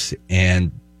properties,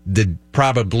 and the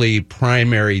probably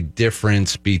primary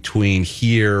difference between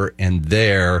here and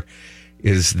there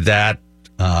is that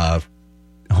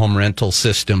Home Rental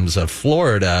Systems of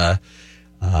Florida,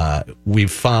 we've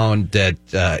found that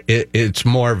it's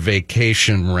more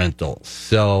vacation rentals.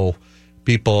 So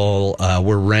people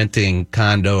were renting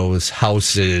condos,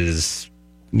 houses,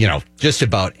 just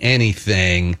about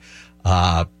anything.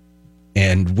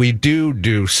 And we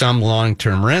do some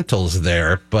long-term rentals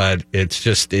there, but it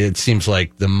seems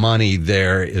like the money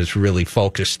there is really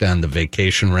focused on the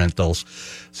vacation rentals.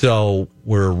 So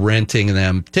we're renting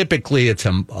them. Typically it's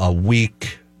a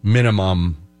week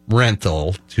minimum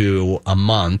rental to a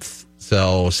month.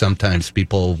 So sometimes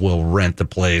people will rent the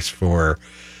place for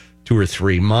 2 or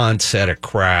 3 months at a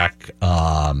crack.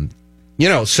 So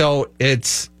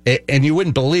and you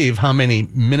wouldn't believe how many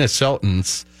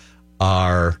Minnesotans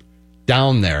are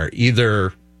down there,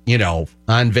 either,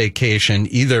 on vacation,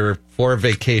 either for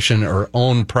vacation or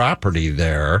own property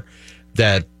there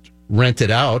that rent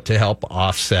it out to help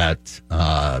offset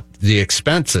the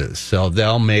expenses. So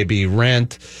they'll maybe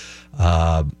rent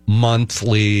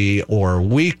monthly or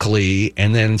weekly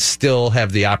and then still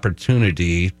have the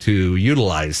opportunity to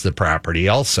utilize the property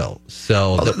also.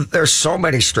 So there's so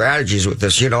many strategies with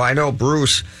this. I know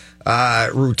Bruce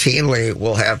routinely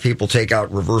will have people take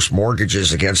out reverse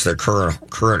mortgages against their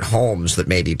current homes that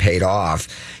may be paid off,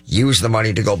 use the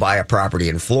money to go buy a property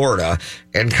in Florida,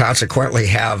 and consequently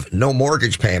have no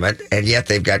mortgage payment, and yet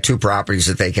they've got 2 properties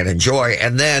that they can enjoy,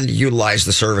 and then utilize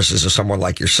the services of someone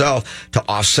like yourself to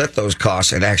offset those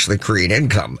costs and actually create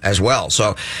income as well.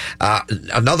 So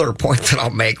another point that I'll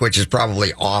make, which is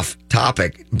probably off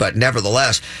topic, but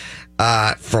nevertheless,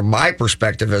 from my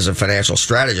perspective as a financial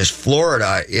strategist,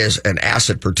 Florida is an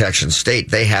asset protection state.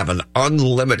 They have an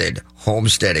unlimited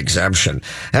homestead exemption.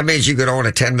 That means you could own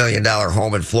a $10 million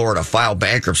home in Florida, file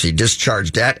bankruptcy,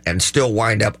 discharge debt, and still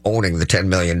wind up owning the $10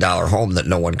 million home that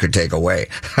no one could take away.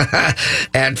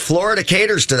 And Florida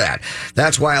caters to that.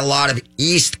 That's why a lot of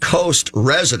East Coast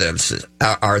residents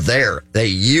are there. They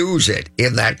use it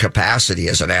in that capacity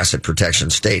as an asset protection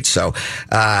state. So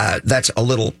that's a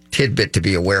little tidbit to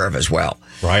be aware of as well.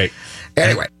 Right.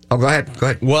 Anyway, go ahead.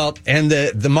 Well, and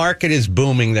the market is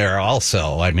booming there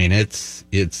also. I mean, it's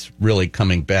really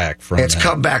coming back from. It's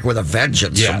come back with a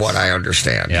vengeance, from what I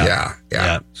understand. Yeah.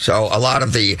 So a lot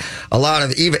of even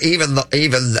the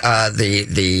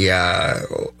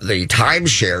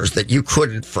timeshares that you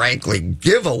couldn't frankly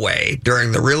give away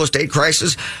during the real estate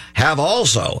crisis have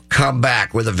also come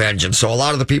back with a vengeance. So a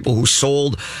lot of the people who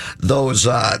sold those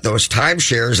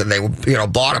timeshares and they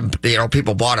bought them,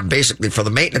 people bought them basically for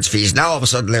the maintenance fees. Now all of a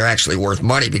sudden they're actually worth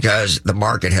money because the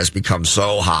market has become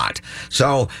so hot.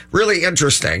 So really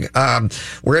interesting. We're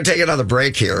going to take another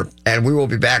break here, and we will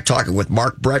be back talking with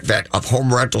Mark Brattvet of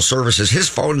Home Rental Services. His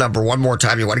phone number, one more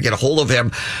time, you want to get a hold of him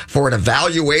for an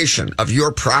evaluation of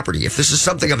your property. If this is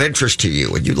something of interest to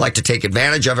you and you'd like to take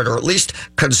advantage of it or at least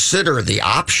consider the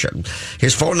option,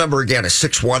 his phone number again is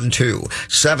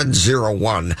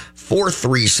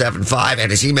 612-701-4375,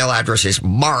 and his email address is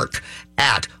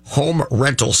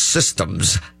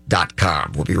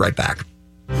mark@homerentalsystems.com. We'll be right back.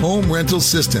 Home Rental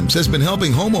Systems has been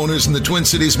helping homeowners in the Twin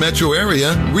Cities metro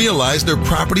area realize their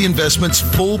property investment's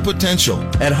full potential.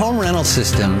 At Home Rental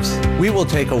Systems, we will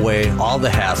take away all the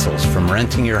hassles from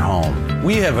renting your home.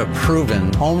 We have a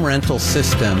proven home rental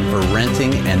system for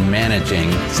renting and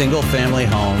managing single-family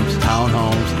homes,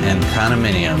 townhomes, and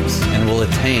condominiums, and will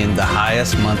attain the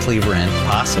highest monthly rent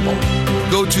possible.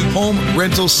 Go to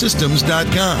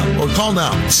homerentalsystems.com or call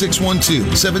now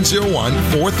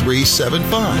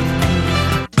 612-701-4375.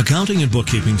 A Accounting and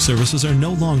bookkeeping services are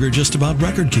no longer just about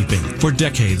record keeping. For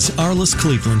decades, Arliss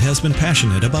Cleveland has been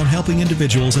passionate about helping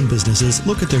individuals and businesses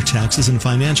look at their taxes and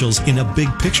financials in a big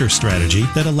picture strategy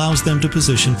that allows them to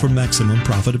position for maximum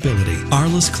profitability.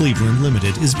 Arliss Cleveland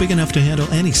Limited is big enough to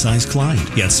handle any size client,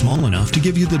 yet small enough to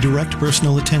give you the direct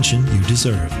personal attention you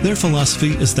deserve. Their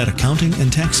philosophy is that accounting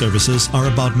and tax services are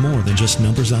about more than just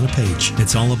numbers on a page.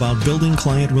 It's all about building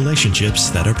client relationships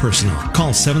that are personal.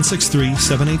 Call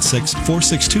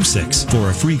 763-786-4626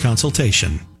 for a free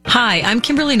consultation. Hi, I'm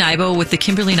Kimberly Nybo with the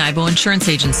Kimberly Nybo Insurance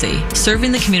Agency,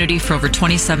 serving the community for over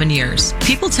 27 years.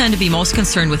 People tend to be most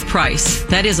concerned with price.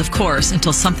 That is, of course,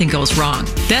 until something goes wrong.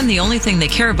 Then the only thing they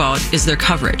care about is their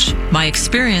coverage. My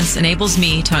experience enables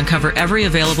me to uncover every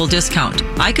available discount.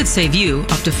 I could save you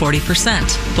up to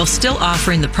 40%, while still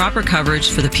offering the proper coverage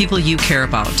for the people you care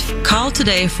about. Call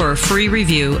today for a free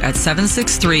review at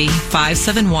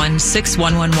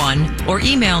 763-571-6111 or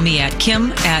email me at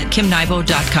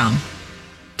kim@kimnybo.com.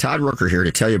 Todd Rooker here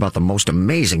to tell you about the most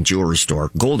amazing jewelry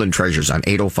store, Golden Treasures on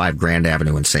 805 Grand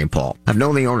Avenue in St. Paul. I've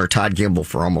known the owner, Todd Gimble,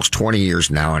 for almost 20 years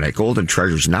now, and at Golden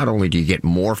Treasures, not only do you get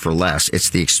more for less,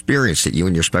 it's the experience that you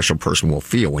and your special person will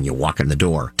feel when you walk in the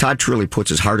door. Todd truly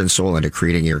puts his heart and soul into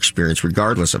creating your experience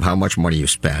regardless of how much money you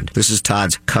spend. This is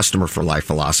Todd's customer for life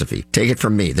philosophy. Take it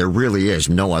from me, there really is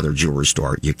no other jewelry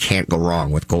store. You can't go wrong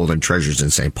with Golden Treasures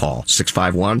in St. Paul.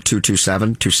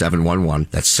 651-227-2711.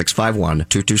 That's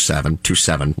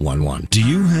 651-227-2711. Do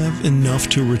you have enough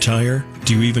to retire?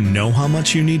 Do you even know how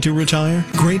much you need to retire?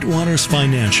 Great Waters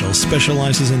Financial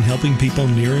specializes in helping people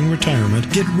nearing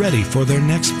retirement get ready for their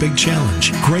next big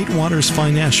challenge. Great Waters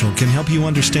Financial can help you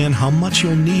understand how much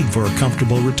you'll need for a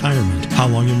comfortable retirement, how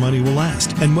long your money will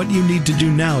last, and what you need to do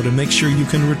now to make sure you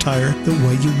can retire the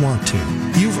way you want to.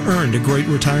 You've earned a great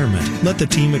retirement. Let the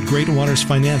team at Great Waters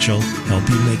Financial help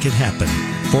you make it happen.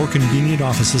 4 convenient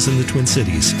offices in the Twin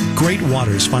Cities.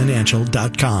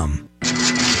 GreatWatersFinancial.com.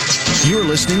 You're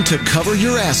listening to Cover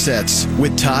Your Assets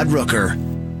with Todd Rooker.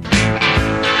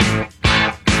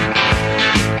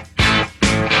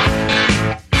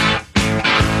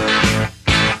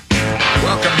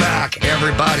 Welcome back,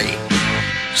 everybody.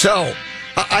 So,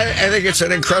 I think it's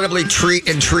an incredibly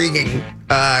intriguing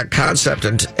concept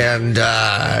and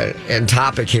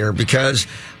topic here, because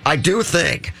I do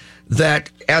think that,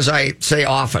 as I say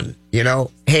often,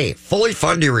 hey, fully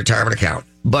fund your retirement account,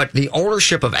 but the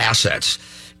ownership of assets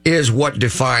is what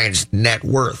defines net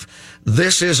worth.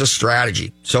 This is a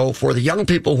strategy. So for the young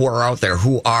people who are out there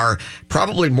who are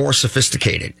probably more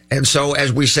sophisticated, and so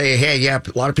as we say, hey, yeah,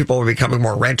 a lot of people are becoming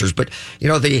more renters, but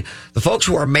the folks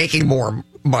who are making more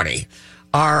money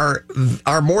are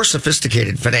more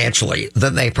sophisticated financially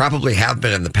than they probably have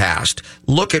been in the past.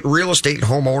 Look at real estate and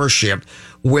home ownership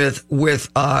with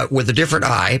a different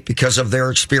eye because of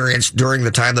their experience during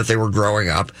the time that they were growing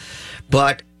up.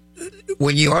 But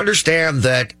when you understand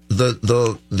that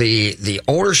the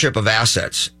ownership of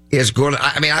assets is going to,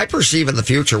 I perceive in the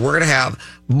future, we're going to have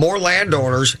more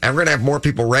landowners and we're going to have more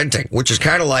people renting, which is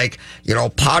kind of like,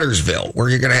 Pottersville, where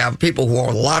you're going to have people who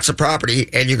own lots of property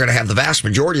and you're going to have the vast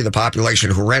majority of the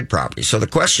population who rent property. So the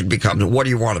question becomes, what do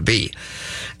you want to be?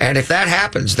 And if that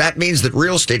happens, that means that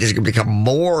real estate is going to become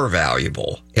more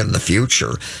valuable in the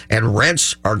future and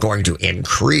rents are going to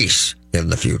increase in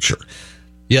the future.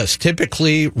 Yes,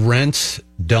 typically rents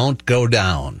don't go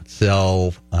down.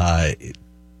 So,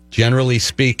 generally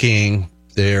speaking,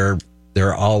 they're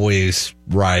always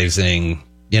rising,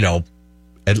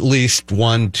 at least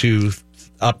 1 to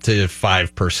up to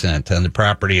 5%. On the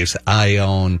properties I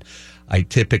own, I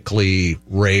typically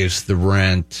raise the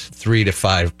rent 3 to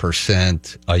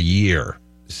 5% a year.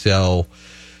 So,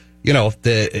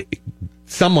 that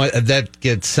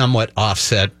gets somewhat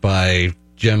offset by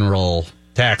general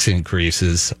tax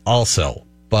increases also,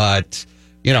 but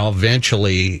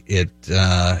eventually it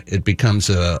becomes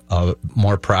a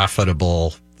more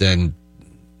profitable than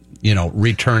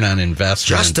return on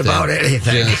investment. Just about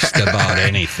anything. Just about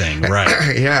anything,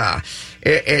 right? Yeah,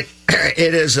 it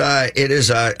is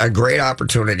a great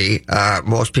opportunity.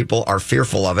 Most people are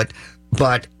fearful of it,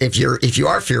 but if you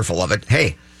are fearful of it,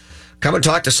 hey, come and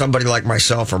talk to somebody like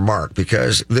myself or Mark,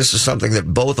 because this is something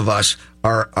that both of us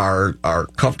are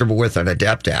comfortable with and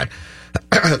adept at.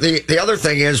 The other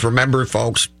thing is, remember,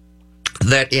 folks,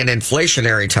 that in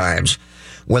inflationary times,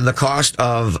 when the cost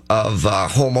of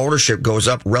home ownership goes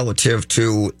up relative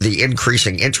to the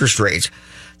increasing interest rates,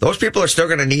 those people are still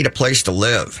going to need a place to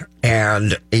live.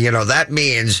 And, that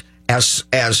means as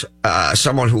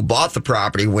someone who bought the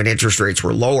property when interest rates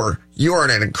were lower, you are in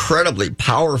an incredibly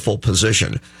powerful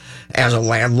position as a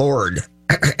landlord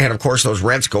And of course, those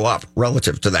rents go up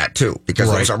relative to that too,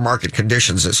 because those are market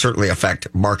conditions that certainly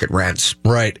affect market rents.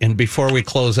 Right. And before we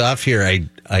close off here,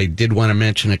 I did want to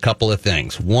mention a couple of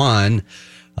things. One,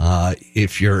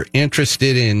 if you're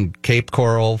interested in Cape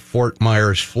Coral, Fort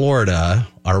Myers, Florida,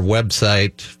 our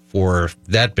website for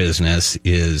that business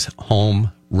is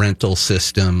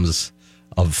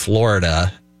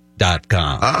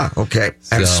homerentalsystemsoflorida.com. Ah, okay.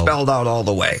 And spelled out all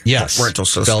the way. Yes. Rental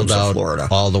Systems spelled out of Florida.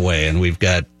 all the way. And we've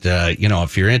got,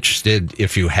 if you're interested,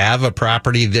 if you have a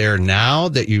property there now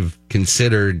that you've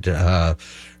considered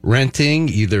renting,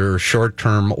 either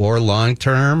short-term or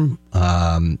long-term,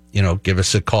 give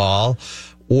us a call.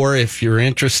 Or if you're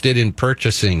interested in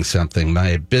purchasing something,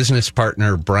 my business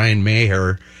partner, Brian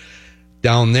Maher,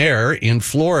 down there in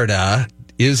Florida,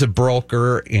 is a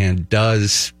broker and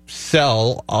does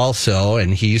sell also,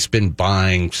 and he's been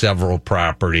buying several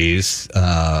properties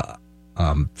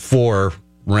for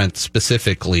rent,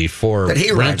 specifically for that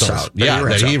he rentals. Rents out.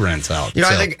 That he rents out.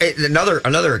 I think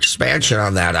another expansion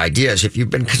on that idea is if you've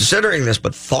been considering this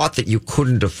but thought that you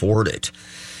couldn't afford it,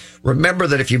 remember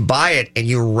that if you buy it and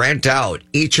you rent out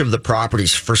each of the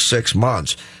properties for 6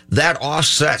 months, that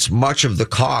offsets much of the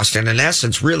cost and in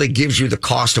essence really gives you the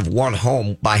cost of one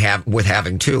home with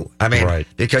having two. I mean,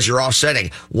 because you're offsetting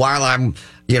while I'm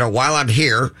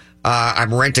here,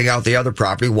 I'm renting out the other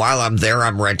property. While I'm there,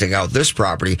 I'm renting out this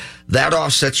property. That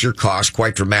offsets your cost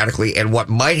quite dramatically. And what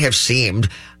might have seemed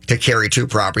to carry two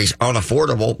properties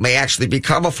unaffordable may actually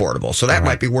become affordable. So that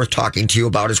might be worth talking to you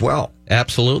about as well.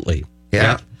 Absolutely.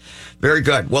 Yeah. Very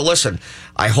good. Well, listen,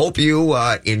 I hope you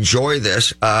enjoy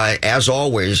this. As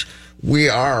always, we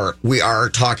are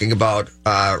talking about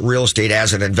real estate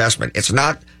as an investment. It's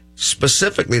not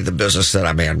specifically the business that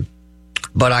I'm in,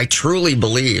 but I truly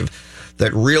believe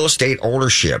that real estate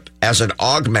ownership as an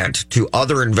augment to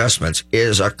other investments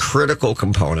is a critical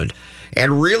component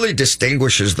and really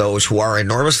distinguishes those who are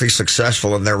enormously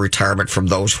successful in their retirement from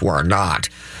those who are not.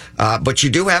 But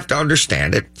you do have to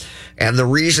understand it. And the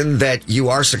reason that you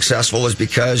are successful is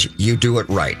because you do it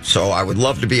right. So I would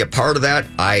love to be a part of that.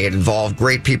 I involve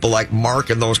great people like Mark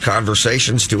in those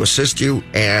conversations to assist you.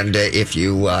 And if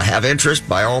you have interest,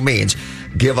 by all means,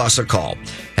 give us a call.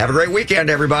 Have a great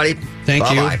weekend, everybody. Thank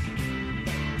you. Bye-bye.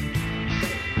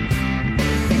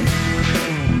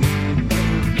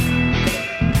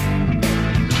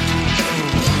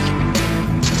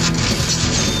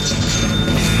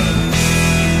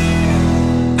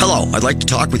 Hello, I'd like to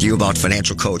talk with you about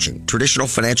financial coaching. Traditional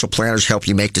financial planners help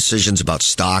you make decisions about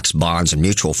stocks, bonds, and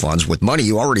mutual funds with money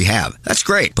you already have. That's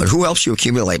great, but who helps you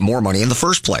accumulate more money in the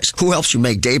first place? Who helps you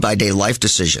make day-by-day life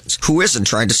decisions? Who isn't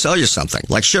trying to sell you something?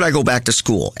 Like, should I go back to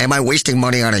school? Am I wasting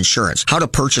money on insurance? How to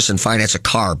purchase and finance a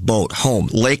car, boat, home,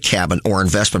 lake cabin, or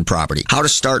investment property? How to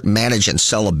start, manage, and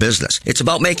sell a business? It's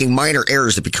about making minor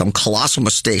errors that become colossal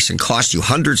mistakes and cost you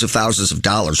hundreds of thousands of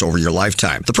dollars over your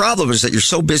lifetime. The problem is that you're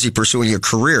so busy pursuing your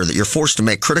career that you're forced to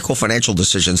make critical financial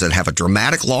decisions that have a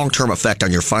dramatic long-term effect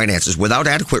on your finances without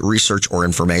adequate research or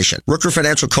information. Rooker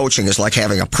Financial Coaching is like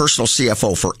having a personal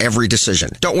CFO for every decision.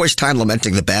 Don't waste time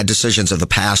lamenting the bad decisions of the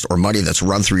past or money that's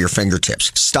run through your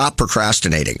fingertips. Stop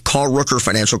procrastinating. Call Rooker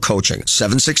Financial Coaching,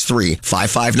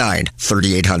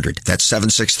 763-559-3800. That's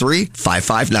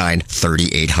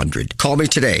 763-559-3800. Call me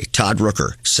today, Todd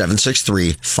Rooker,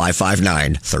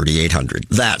 763-559-3800.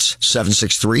 That's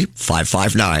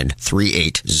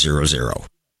 763-559-3800.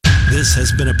 This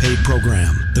has been a paid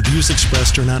program. The views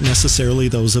expressed are not necessarily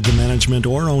those of the management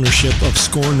or ownership of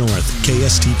Score North,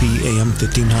 KSTP AM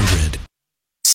 1500.